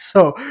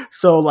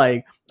 So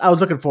like I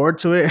was looking forward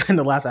to it in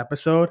the last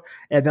episode,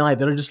 and then like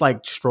they're just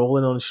like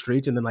strolling on the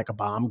streets, and then like a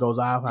bomb goes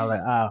off. I was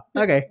like,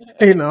 oh, okay,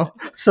 you know.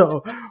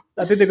 So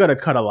I think they're gonna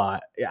cut a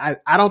lot. I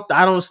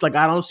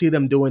don't see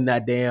them doing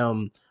that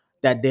damn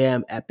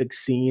epic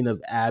scene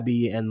of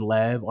Abby and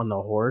Lev on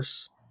the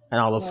horse and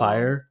all the Um,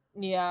 fire.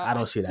 yeah, I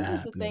don't see that this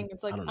is the thing. happening.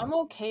 It's I like don't I'm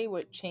know. okay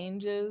with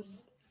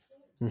changes.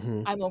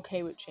 Hmm. I'm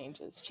okay with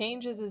changes.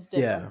 Changes is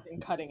different Yeah,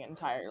 than cutting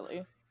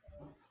entirely.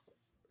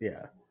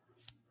 yeah.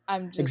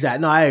 I'm just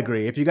Exactly. No, I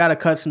agree. If you got to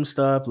cut some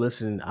stuff,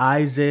 listen,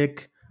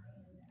 Isaac,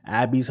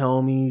 Abby's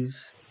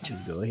homies,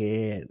 go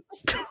ahead.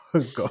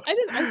 Go.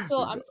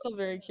 I'm still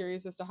very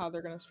curious as to how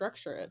they're going to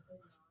structure it.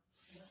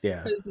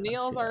 Yeah. Because Yeah. I'm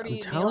Neil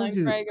telling and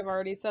you, Craig have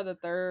already said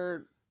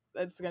that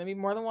it's going to be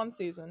more than one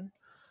season.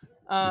 you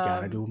got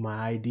to Um, do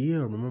my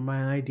idea. Remember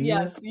my idea?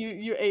 yes,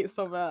 you ate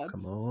so bad.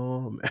 Come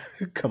on.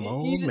 Come You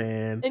on, just,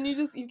 man. and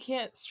you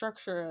can't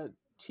structure a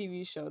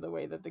TV show the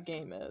way that the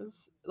game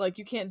is. Like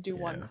you can't do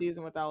one Yeah.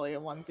 season with Ellie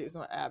and one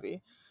season with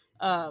Abby.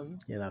 Um,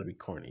 Yeah, that'll be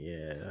corny.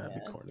 Yeah, that'll be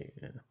yeah. corny.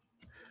 Yeah.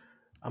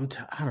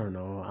 I don't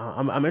know.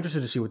 I'm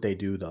interested to see what they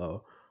do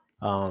though.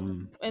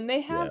 And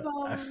they Yeah. have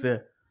I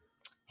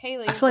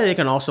Haley, feel like they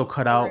can also the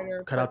writer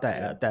of cut out part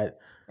two, that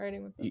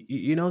writing with them.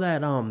 you know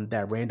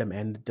that random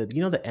end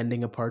you know the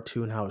ending of part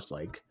two and how it's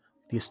like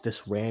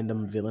this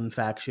random villain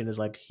faction is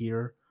like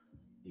here.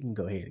 You can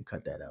go ahead and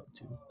cut that out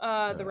too. The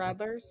Uh,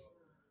 Radlers.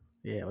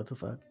 yeah, what the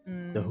fuck? The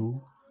Mm,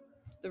 who?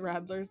 the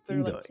Radlers, You they're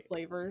can go like ahead.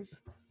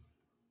 slavers.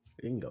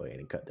 You can go ahead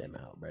and cut them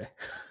out, bruh.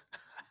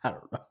 I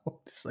don't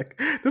know. It's like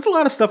there's a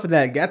lot of stuff in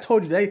that. I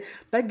told you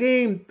that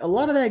game. A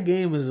lot of that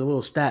game was a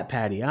little stat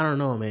patty. I don't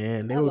know,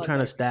 man. They I were love trying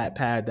to that stat game.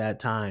 pad that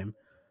time.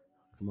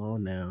 Come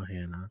on now,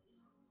 Hannah.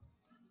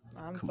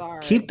 I'm Come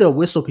on. Keep sorry. the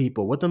whistle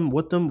people. What them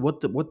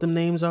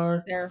names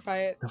are? The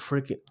Seraphites.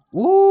 freaking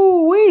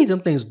ooh wait, them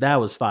things that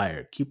was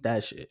fire. Keep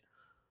that shit.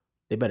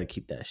 They better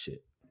keep that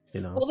shit.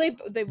 You know. Well, they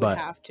would But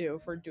have to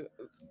for do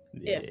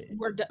if yeah,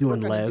 we're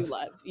doing gonna do Lev.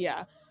 Lev.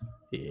 Yeah.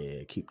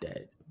 Yeah, keep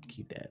that.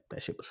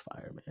 That shit was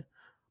fire, man.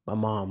 My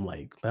mom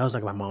like that was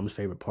like my mom's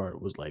favorite part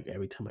was like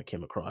every time I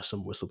came across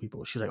some whistle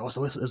people, she's like, "Oh, it's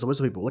the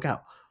whistle people! Look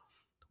out!"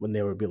 When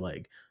they would be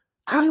like,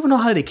 I don't even know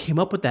how they came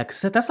up with that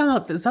because that's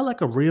not is that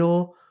like a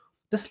real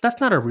that's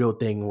not a real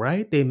thing,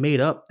 right? They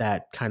made up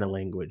that kind of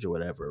language or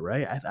whatever,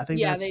 right? I think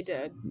Yeah, they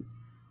did.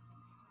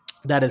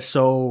 that is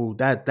so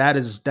that's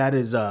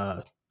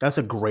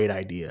a great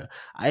idea.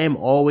 I am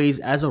always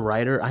as a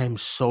writer, I am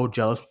so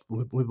jealous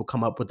when people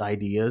come up with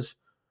ideas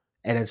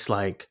and it's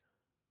like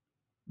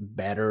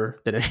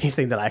better than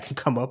anything that I can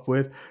come up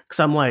with. Because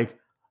I'm like,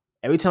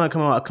 every time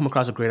I come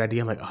across a great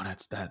idea, I'm like, oh,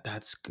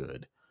 that's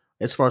good.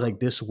 As far as like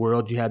this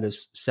world, you have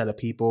this set of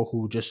people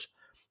who just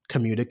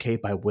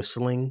communicate by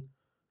whistling.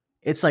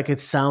 It's like it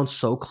sounds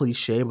so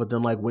cliche, but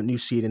then like when you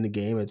see it in the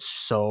game, it's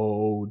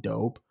so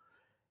dope.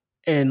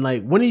 And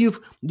like when you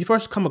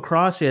first come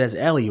across it as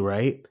Ellie,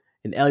 right?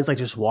 And Ellie's like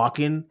just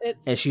walking and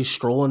It's she's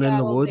strolling in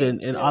the Battle woods Day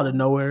and out of 2.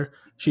 nowhere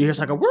she hears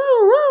like a Mhm.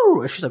 woo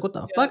woo and she's like, what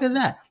the Yep. fuck is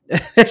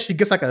that? She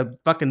gets like a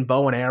fucking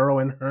bow and arrow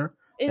in her.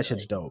 That It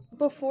shit's dope.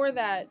 before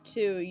that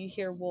too, you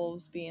hear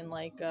wolves being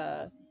like,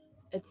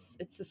 it's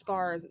the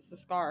scars,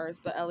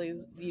 but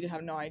Ellie's you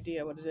have no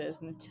idea what it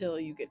is until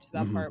you get to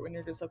that Hmm. part when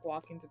you're just like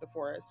walking through the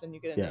forest and you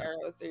get an Yeah.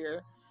 arrow through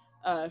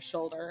your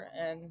shoulder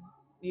and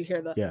you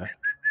hear the Yeah.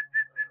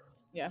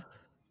 yeah.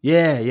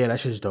 Yeah, yeah, that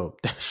shit's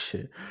dope. That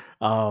shit.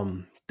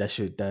 That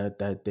shit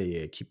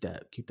yeah, keep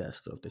that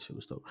stuff. That shit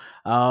was dope.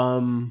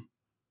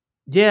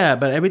 Yeah,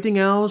 but everything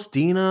else,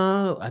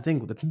 Dina, I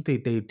think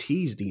they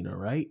teased Dina,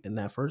 right? In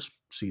that first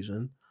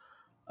season.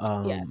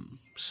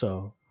 Yes.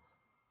 So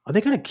are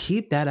they gonna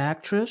keep that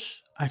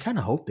actress? I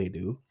kinda hope they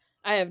do.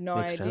 I have no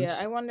Makes idea.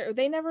 sense. I wonder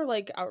they never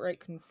like outright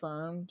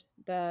confirmed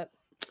that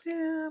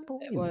Yeah, but it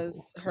we knew.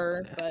 was Come on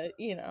her, now. but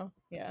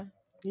yeah.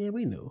 Yeah,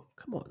 we knew.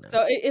 Come on So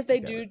now. if they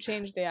You gotta do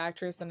change the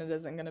actress, then it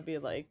isn't going to be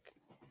like,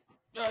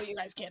 oh, you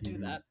guys can't do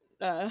mhm.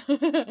 that.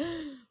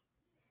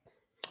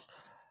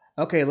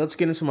 Okay, let's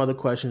get into some other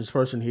questions. This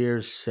person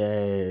here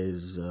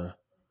says,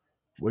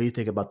 what do you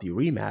think about the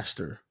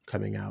remaster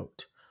coming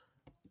out?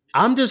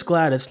 I'm just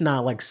glad it's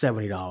not like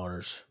 $70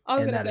 I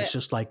was and gonna that say it's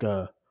just like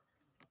a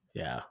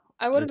yeah,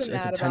 I would have been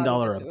it's a mad ten about it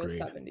dollar if it was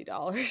upgrade.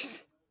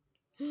 $70.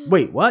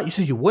 Wait, what? You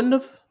said you wouldn't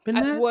have been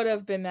I mad? would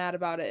have been mad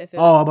about it if it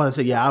Oh, was I'm about to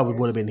say yeah, I would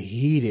have $70. been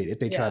heated if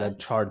they tried Yeah, to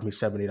charge me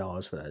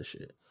 $70 for that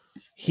shit. yeah,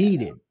 no.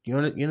 Heated. You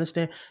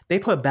understand? They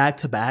put back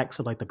to back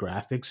so like the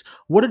graphics.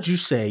 What did you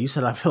say? You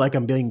said I feel like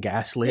I'm being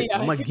gaslit. Yeah,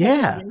 I'm I like, feel like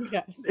I'm yeah. being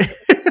gaslit.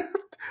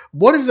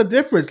 What is the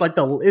difference? Like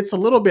it's a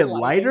little bit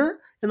Lighting. lighter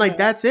and like Yeah.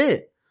 that's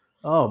it.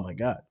 Oh my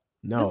god.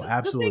 No, The thing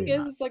absolutely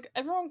not. is like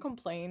everyone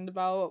complained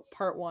about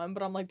part one,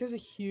 but I'm like, there's a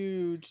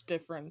huge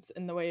difference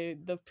in the way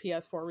the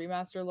PS4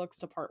 remaster looks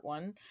to part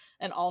one,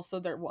 and also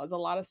there was a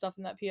lot of stuff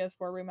in that PS4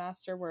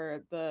 remaster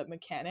where the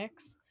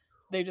mechanics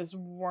they just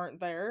weren't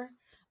there.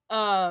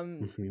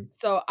 Um, Mhm.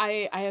 so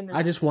I I just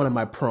understood wanted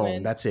my prone.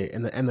 when That's it,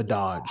 and the yeah, I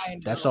dodge.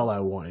 enjoy That's love all I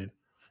that wanted.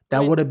 That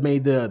would when have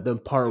made the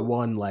part oh,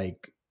 one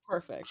like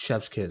perfect.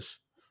 chef's kiss.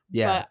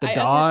 Yeah, But the I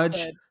dodge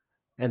understood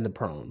and the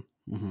prone.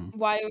 Hmm.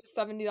 why it was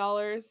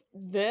 $70.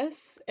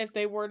 This, if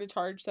they were to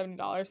charge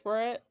 $70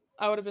 for it,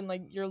 I would have been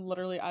like, you're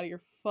literally out of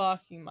your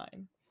fucking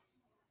mind.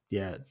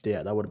 Yeah,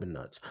 yeah, that would have been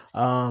nuts.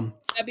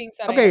 That being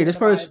said, I Okay, am this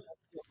gonna buy person.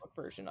 the steelbook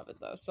version of it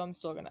though, so I'm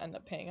still gonna end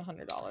up paying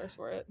 $100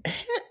 for it.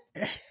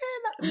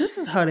 This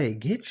is how they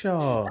get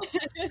y'all.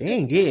 They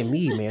ain't getting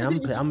me,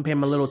 man. I'm paying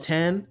my little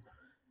 10.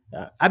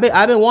 I've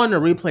been wanting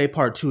to replay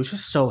part two. It's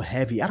just so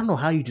heavy. I don't know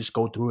how you just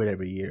go through it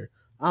every year.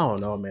 I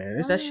don't know,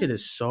 man. That shit Um,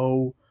 is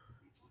so.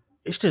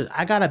 It's just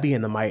I gotta be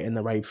in the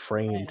right I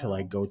frame to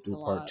like know go it's a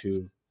through part lot.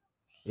 two.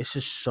 It's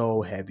just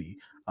so heavy.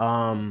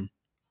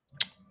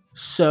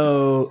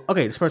 So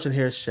okay, this person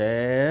here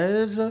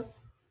says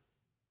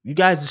you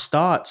guys'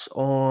 thoughts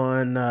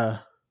on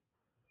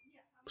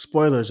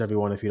spoilers,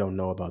 everyone, if you don't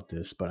know about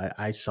this, but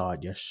I saw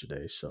it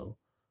yesterday, so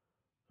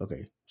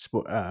okay.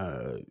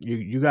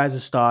 You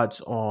guys'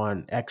 thoughts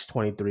on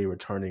X-23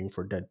 returning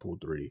for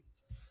Deadpool 3.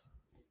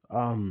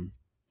 Um,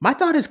 my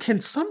thought is, can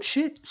some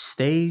shit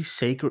stay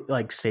sacred?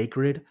 Like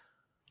sacred?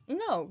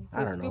 No, I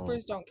because don't know.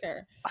 scoopers don't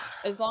care.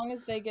 As long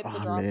as they get the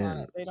Oh drop on man,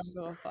 it, they don't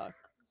give a fuck.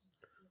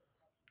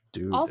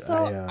 dude, Also,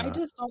 I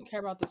just don't care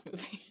about this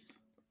movie.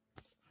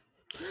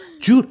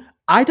 dude,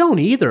 I don't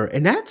either,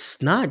 and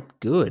that's not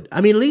good.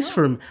 I mean, at least No.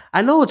 from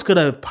I know it's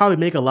gonna probably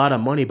make a lot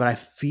of money, but I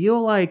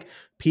feel like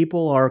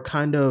people are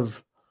kind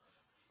of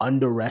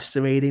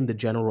underestimating the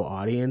general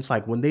audience.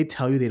 Like when they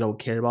tell you they don't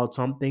care about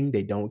something,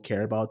 they don't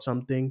care about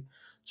something.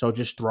 So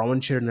just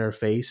throwing shit in their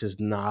face is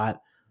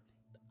not.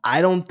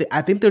 I don't.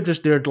 I think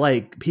they're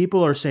like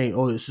people are saying,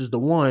 "Oh, this is the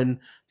one.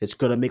 It's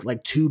gonna make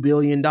like $2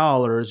 billion,"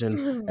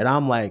 and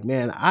I'm like,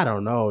 man, I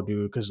don't know,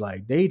 dude, because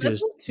like they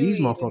just Deadpool 2 these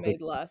even motherfuckers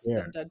made less don't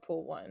than care.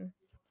 Deadpool 1.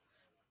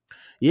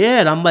 Yeah,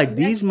 and I'm like And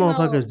that these came out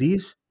motherfuckers.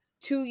 These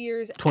 2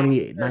 years after.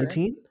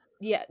 2019.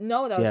 Yeah,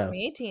 no, that was Yeah,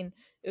 2018.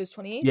 It was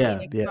 2018. yeah,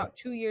 It came yeah. out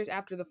 2 years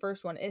after the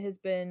first one. It has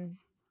been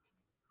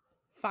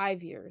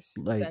 5 years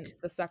Like since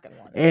the second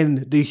one.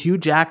 and the Hugh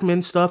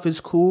Jackman stuff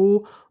is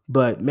cool,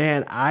 but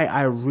man,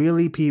 I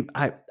really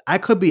I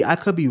could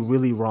be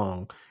really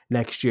wrong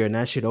next year, and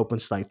that shit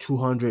opens to like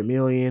 200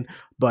 million.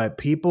 But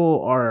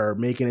people are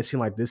making it seem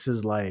like this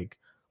is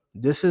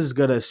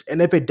gonna,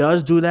 and if it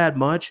does do that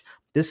much,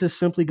 this is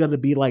simply gonna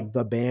be like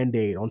the band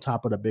aid on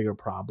top of the bigger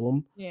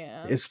problem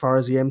Yeah. as far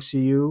as the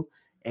MCU,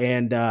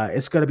 and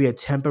it's gonna be a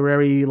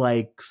temporary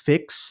like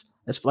fix.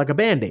 It's like a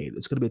band aid.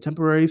 It's gonna be a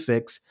temporary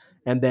fix,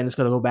 and then it's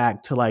gonna go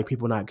back to like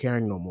people not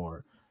caring no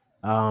more.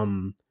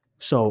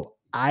 So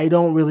I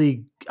don't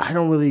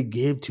really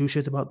give two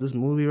shits about this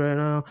movie right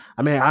now.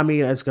 I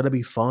mean it's gonna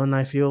be fun.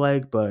 I feel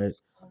like, but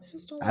I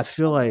just don't I like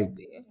feel Sean like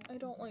Levy. I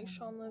don't like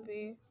Sean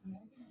Levy.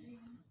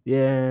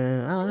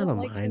 yeah, I I don't don't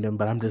like mind his him,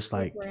 but I'm just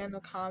particular like, brand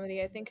of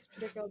comedy. I think his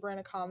particular brand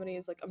of comedy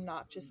is like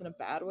obnoxious in a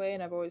bad way,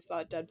 and I've always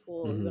thought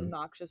Deadpool is mhm.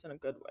 obnoxious in a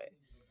good way.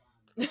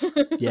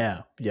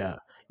 Yeah, yeah,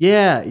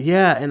 yeah,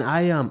 yeah, and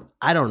I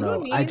don't You know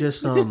what know. I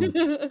just I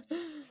mean?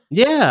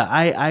 yeah,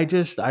 I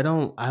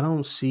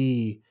don't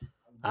see.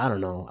 I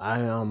don't know. I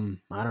don't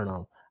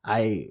know.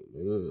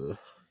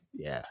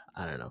 Yeah,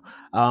 I don't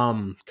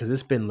know. Because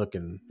it's been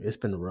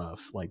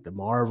rough. Like the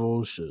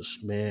Marvels,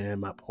 just man,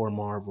 my poor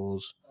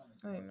Marvels.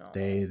 I know.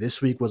 They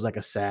this week was like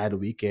a sad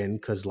weekend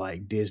because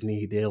like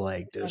Disney, they're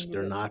Ended as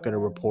not gonna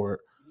well.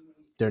 report.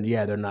 They're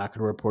not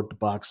gonna report the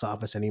box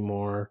office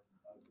anymore.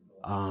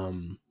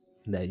 Um,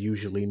 that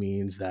usually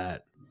means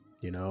that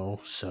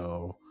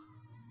so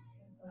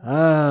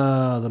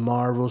the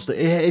Marvels.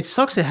 It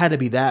sucks. It had to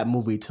be that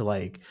movie to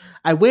like.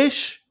 I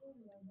wish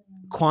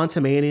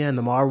Quantumania and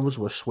the Marvels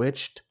were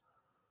switched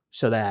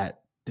so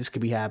that this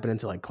could be happening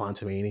to like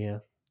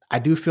Quantumania. I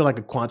do feel like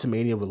a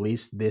Quantumania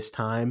release this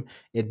time,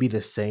 it'd be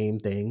the same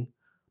thing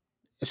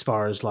as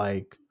far as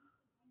like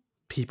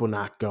people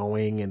not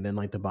going and then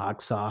like the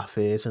box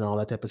office and all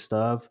that type of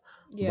stuff.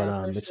 But Yeah,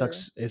 for sure.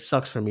 it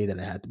sucks for me that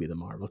it had to be the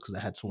Marvel because I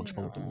had so I much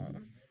fun with the know.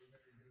 movie.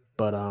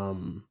 But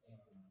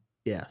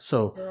yeah,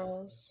 so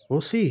Girls.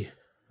 we'll see.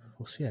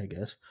 We'll see, I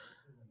guess.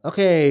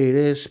 Okay,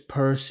 this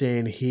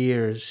person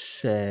here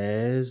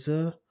says,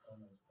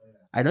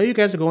 I know you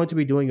guys are going to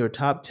be doing your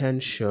top 10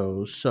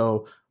 shows,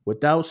 so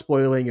without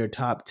spoiling your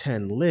top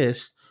 10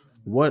 list,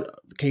 what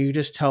can you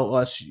just tell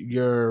us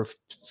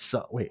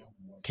wait,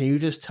 can you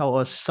just tell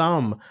us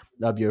some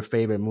of your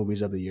favorite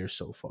movies of the year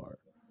so far?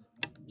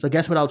 So I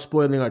guess without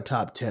spoiling our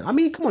top 10. I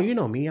mean, come on, you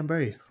know me, I'm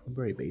very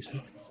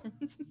basic,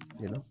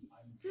 you know.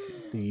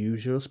 The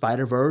usual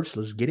Spider-Verse,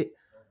 let's get it.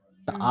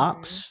 The Mm-hmm.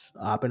 Ops,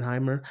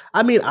 Oppenheimer.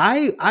 I mean,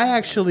 I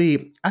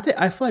actually I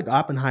feel like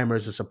Oppenheimer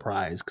is a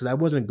surprise because I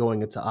wasn't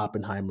going into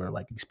Oppenheimer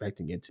like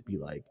expecting it to be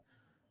like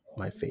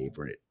my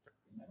favorite.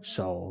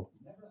 So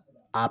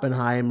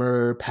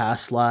Oppenheimer,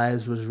 Past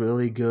Lives was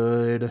really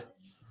good.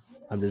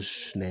 I'm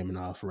just naming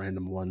off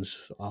random ones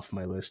off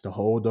my list. The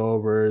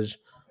Holdovers,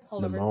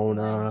 Holdovers is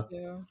mine Nimona.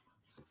 too.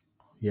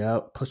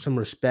 Yep. Put some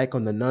respect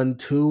on the Nun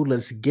too.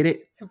 Let's get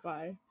it.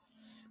 Goodbye.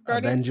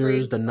 Guardians 3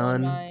 Avengers, is The still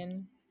on Nun.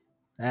 mine.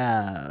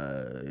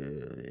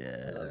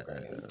 I love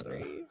Guardians Yeah.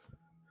 3.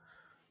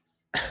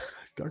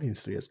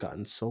 Guardians 3 has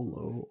gotten so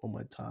low on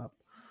my top.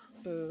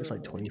 It's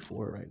like Boo.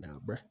 24 right now,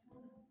 bruh.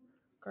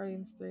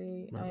 Guardians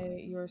 3, No.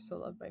 you are so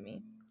loved by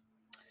me.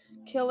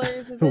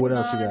 Killers is What in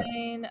else you got?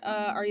 mine.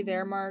 Are You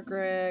There,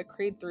 Margaret?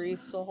 Creed 3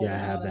 is still Yeah, I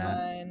holding have out in that.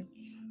 mine.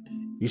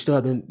 You still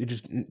have the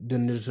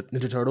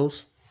Ninja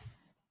Turtles?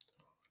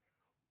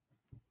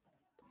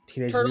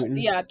 Teenage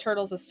Mutant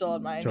Turtles is still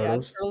in mine. Yeah,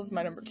 Turtles. Turtles is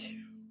my number 2.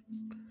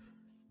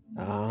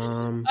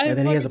 And I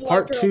then he has fucking a love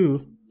part Turtles.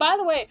 two. By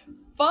the way,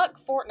 fuck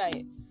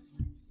Fortnite.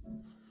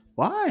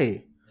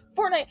 Why?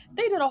 Fortnite,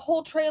 they did a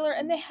whole trailer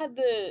and they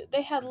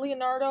had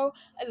Leonardo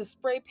as a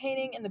spray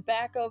painting in the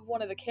back of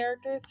one of the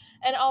characters,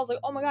 and I was like,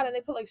 oh my god, and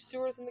they put like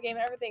sewers in the game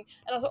and everything,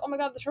 and I was like, oh my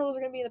god, the turtles are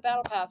gonna be in the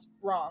battle pass.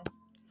 Wrong.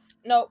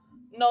 No,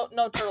 no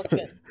turtle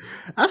skins.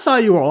 I saw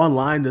you were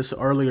online this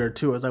earlier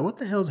too. I was like, what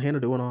the hell is Hannah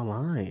doing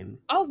online?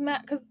 I was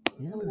mad because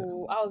Yeah.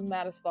 I was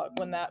mad as fuck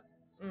when that.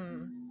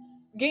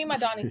 Give me my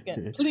Donnie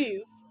skin,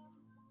 please.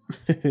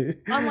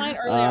 Online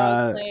earlier, I was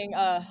uh, playing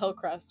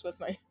Hillcrest with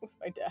my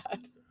dad.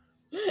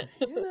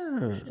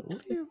 Hannah,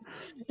 what are you?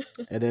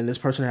 And then this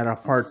person had a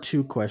part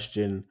two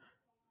question.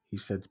 He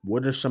said,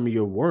 "What are some of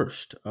your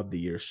worst of the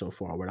year so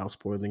far?" Without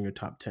spoiling your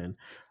top 10.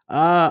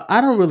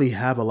 I don't really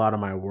have a lot of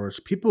my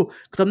worst people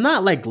because I'm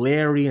not like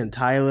Larry and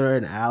Tyler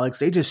and Alex.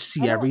 They just I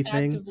see don't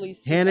everything. actively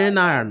seek Hannah out and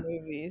a I lot of are,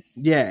 movies.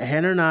 yeah,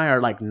 Hannah and I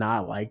are like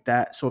not like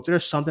that. So if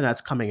there's something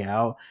that's coming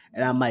out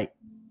and I'm like,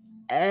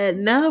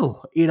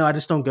 no, I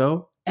just don't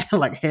go. And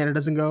like Hannah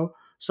doesn't go.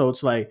 So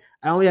it's like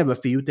I only have a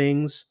few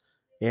things,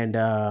 and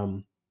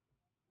I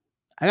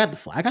got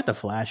the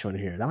Flash on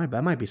here.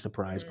 That might be a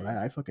surprise, but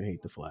I fucking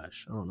hate the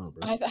Flash. I don't know,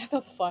 bro. I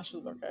thought the Flash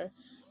was okay.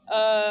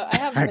 I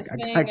have I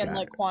Missing and got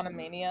like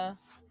Quantumania.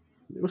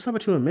 what's up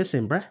with you and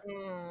missing, bruh?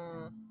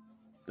 Mm,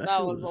 That that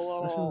shit was a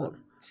was that shit was. little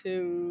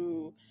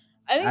too.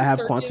 I I think have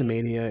searching.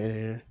 Quantumania in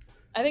here.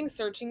 I think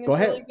searching Go is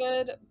really ahead.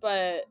 good,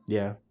 but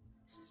Yeah.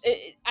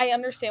 I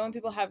understand when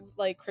people have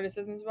like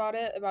criticisms about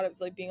it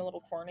like being a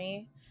little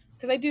corny,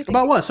 because I do think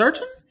About it what? gets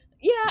Searching?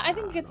 yeah, I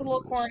think it Nah, gets a don't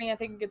little do this. corny. I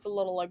think it gets a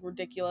little like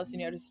ridiculous,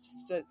 and you have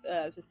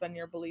to suspend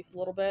your belief a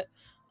little bit.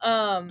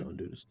 Don't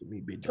do this to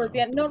me, big Towards the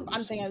dog. end, Don't no, do I'm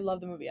this to saying I me.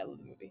 love the movie. I love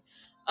the movie.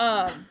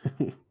 Um,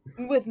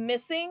 with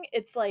Missing,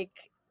 it's like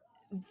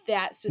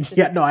that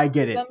Yeah, specific no, I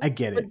get criticism it. I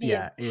get for it. the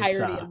Yeah, it's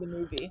entirety of the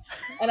movie,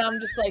 and I'm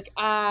just like,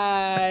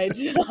 I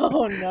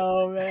don't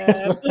know,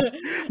 man.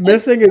 And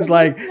missing people is are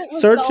missing like it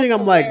with searching.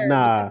 I'm like, self-aware,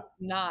 but nah. it's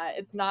not.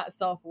 It's not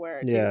self-aware.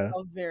 It takes Yeah,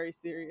 itself very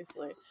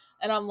seriously,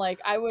 and I'm like,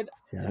 I would.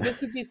 yeah.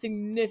 This would be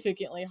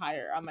significantly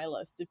higher on my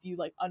list if you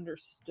like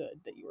understood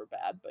that you were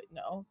bad, but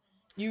no,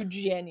 you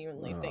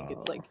genuinely think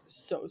it's Oh, like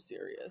so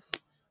serious.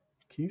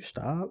 can you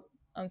stop?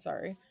 I'm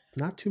sorry.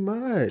 Not too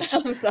much.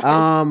 I'm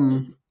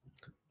sorry.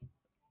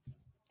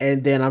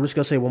 And then I'm just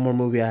gonna say one more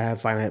movie. I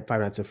have Five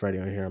Nights at Freddy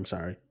on here. I'm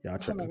sorry, y'all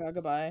Oh my tripping. god,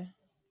 goodbye.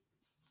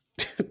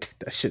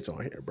 That shit's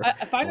on here, bro.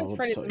 Five Hold on, Nights at let's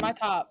Freddy's show is my you.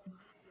 top.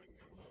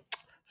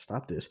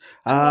 Stop this.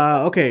 I love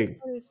that Five Nights at Okay.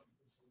 Freddy's.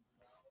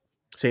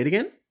 Say it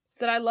again.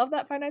 Said I love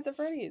that Five Nights at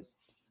Freddy's.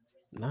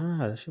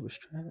 Nah, that shit was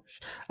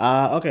trash.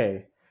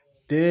 Okay.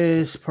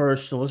 This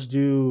person. Let's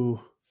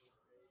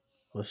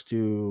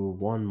do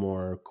one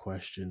more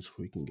question so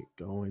we can get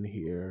going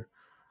here.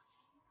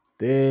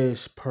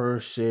 This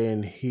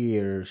person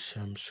here.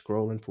 I'm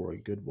scrolling for a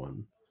good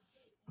one.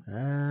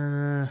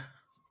 God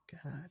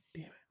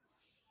damn it.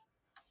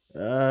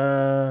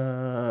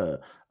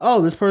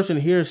 This person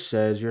here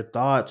says your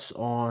thoughts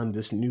on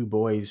this new the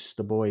boys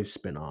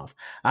spinoff.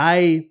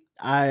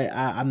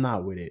 I'm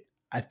not with it.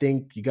 I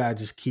think you gotta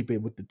just keep it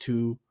with the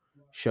two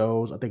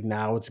shows. I think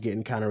now it's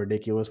getting kind of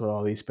ridiculous with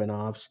all these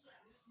spinoffs.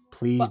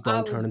 Please But I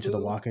don't was turn into The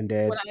booed Walking when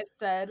Dead. I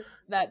said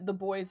that The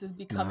Boys is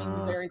becoming the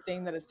Nah, very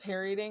thing that it's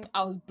parodying.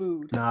 I was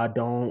booed. nah,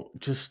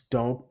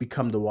 don't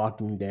become The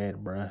Walking Dead,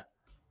 bruh.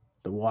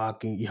 The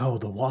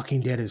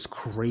Walking Dead is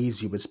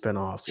crazy with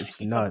spinoffs.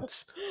 It's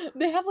nuts.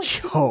 They have like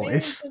two Yo,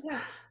 variants of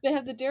him. They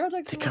have the Daryl they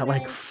Dixon got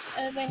like revenge,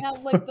 and they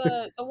have like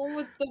the one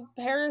with the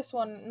Paris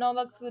one. No,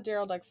 that's the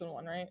Daryl Dixon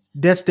one, right?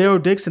 that's That's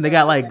Daryl Dixon. They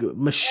got like and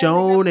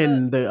they got Michonne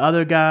and the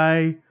other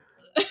guy.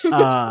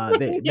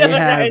 the They other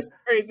guy have is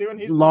crazy when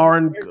he's doing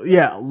Lauren. Paris stuff.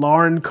 Yeah,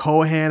 Lauren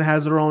Cohan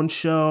has her own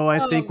show. I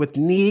think Um, with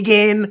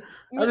Negan.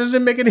 That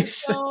doesn't make any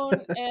sense.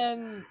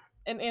 Michonne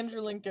and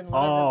Andrew Lincoln,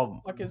 whatever the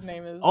Um. fuck his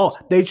name is. Oh,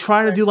 they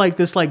try to Sorry. do like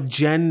this, like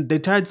Gen. They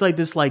tried to do like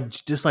this, like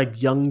just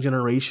like young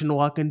generation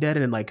Walking Dead,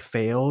 and it like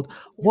failed.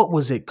 What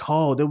was it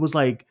called? It was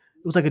like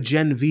a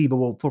Gen V,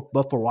 but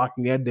for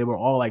Walking Dead, they were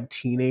all like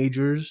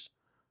teenagers,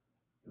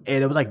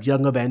 and it was like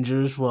Young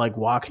Avengers for like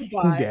Walking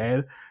Goodbye.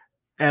 Dead,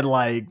 and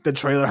like the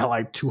trailer had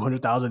like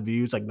 200,000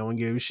 views, like no one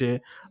gave a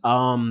shit.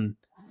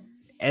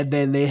 And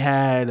then they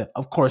had,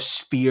 of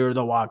course, Fear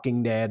the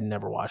Walking Dead.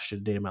 Never watched it a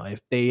day in my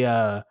life. They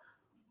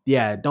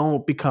yeah,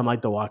 don't become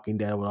like The Walking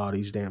Dead with all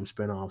these damn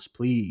spinoffs,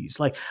 please.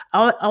 Like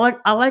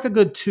I like a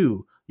good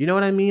two. You know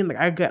what I mean? Like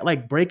I got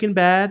like Breaking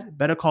Bad,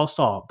 Better Call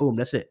Saul. Boom,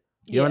 that's it.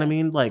 You know what I Yeah.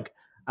 mean? Like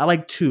I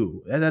like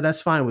two.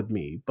 That's fine with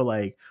me. But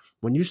like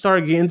When you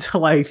start getting to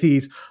like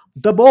these,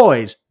 the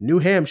boys, New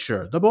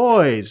Hampshire, the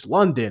boys,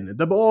 London,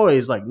 the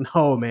boys, like,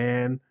 no,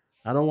 man,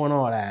 I don't want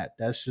all that.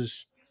 That's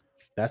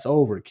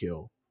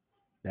overkill.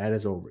 That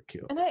is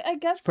overkill. And I This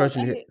guess like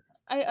person here,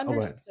 I oh, go ahead.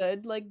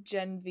 understood like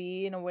Gen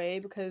V in a way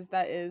because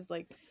that is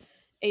like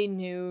a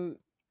new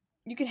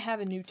you can have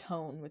a new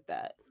tone with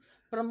that.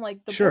 But I'm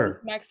like the boys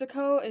Sure,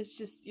 Mexico is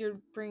just you're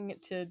bringing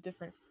it to a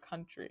different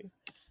country.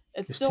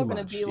 It's it's still too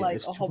gonna much. be Yeah, like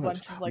it's a too whole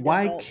much. bunch of like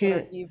Why adults that are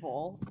can't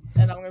evil,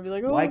 and I'm gonna be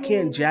like, why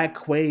can't oh, Jack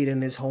Quaid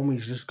and his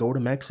homies just go to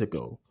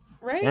Mexico?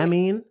 You know what I right?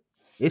 mean?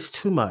 It's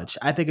too much.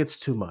 I think it's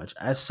too much.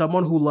 As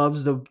someone who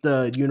loves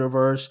the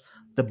universe,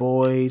 the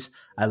boys,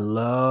 I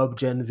love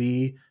Gen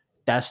V.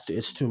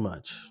 It's too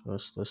much.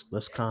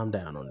 Let's calm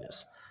down on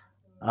this.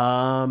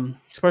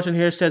 This person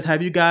here says,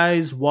 "Have you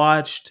guys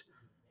watched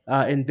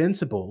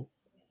Invincible?"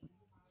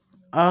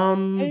 I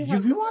Have you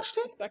haven't watched watched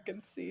it? the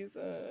second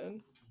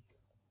season.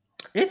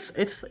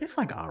 It's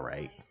like all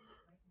right.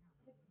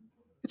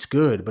 It's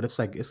good, but it's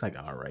like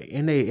all right.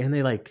 And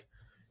they like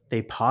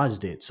they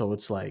paused it, so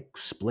it's like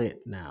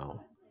split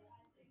now.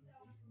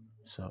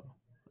 So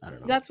I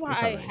don't know. That's why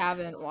It's all I right.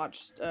 haven't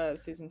watched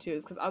season two,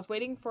 is because I was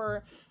waiting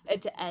for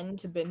it to end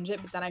to binge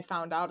it, but then I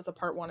found out it's a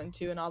part one and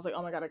two, and I was like,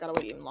 oh my god, I gotta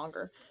wait even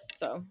longer.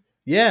 So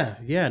Yeah,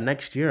 yeah,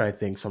 next year I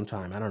think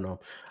sometime. I don't know.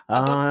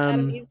 about the Adam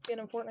Um Eve skin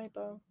in Fortnite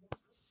though.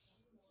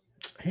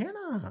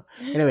 Hannah.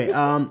 Anyway,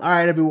 all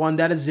right, everyone,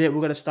 that is it.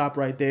 We're gonna stop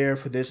right there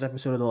for this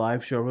episode of the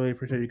live show. Really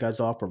appreciate you guys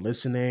all for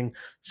listening.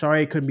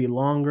 Sorry it couldn't be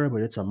longer,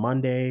 but it's a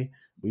Monday.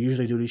 We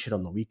usually do this shit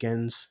on the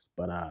weekends,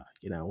 but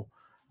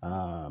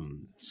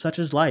such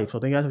is life. So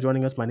thank you guys for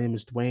joining us. My name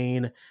is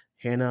Dwayne.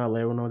 Hannah,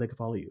 let everyone know they can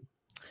follow you.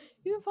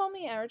 You can follow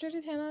me at Richard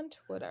Tan on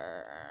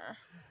Twitter.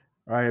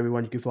 All right,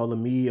 everyone, you can follow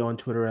me on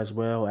Twitter as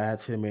well at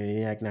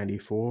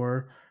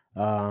Cinemaniac94.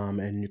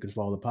 And you can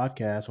follow the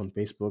podcast on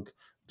Facebook,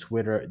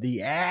 Twitter,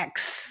 the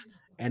X,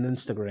 and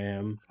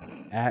Instagram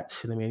at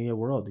Cinemania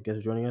World. You guys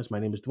are joining us. My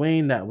name is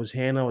Dwayne. That was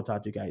Hannah. We'll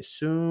talk to you guys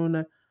soon.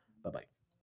 Bye bye.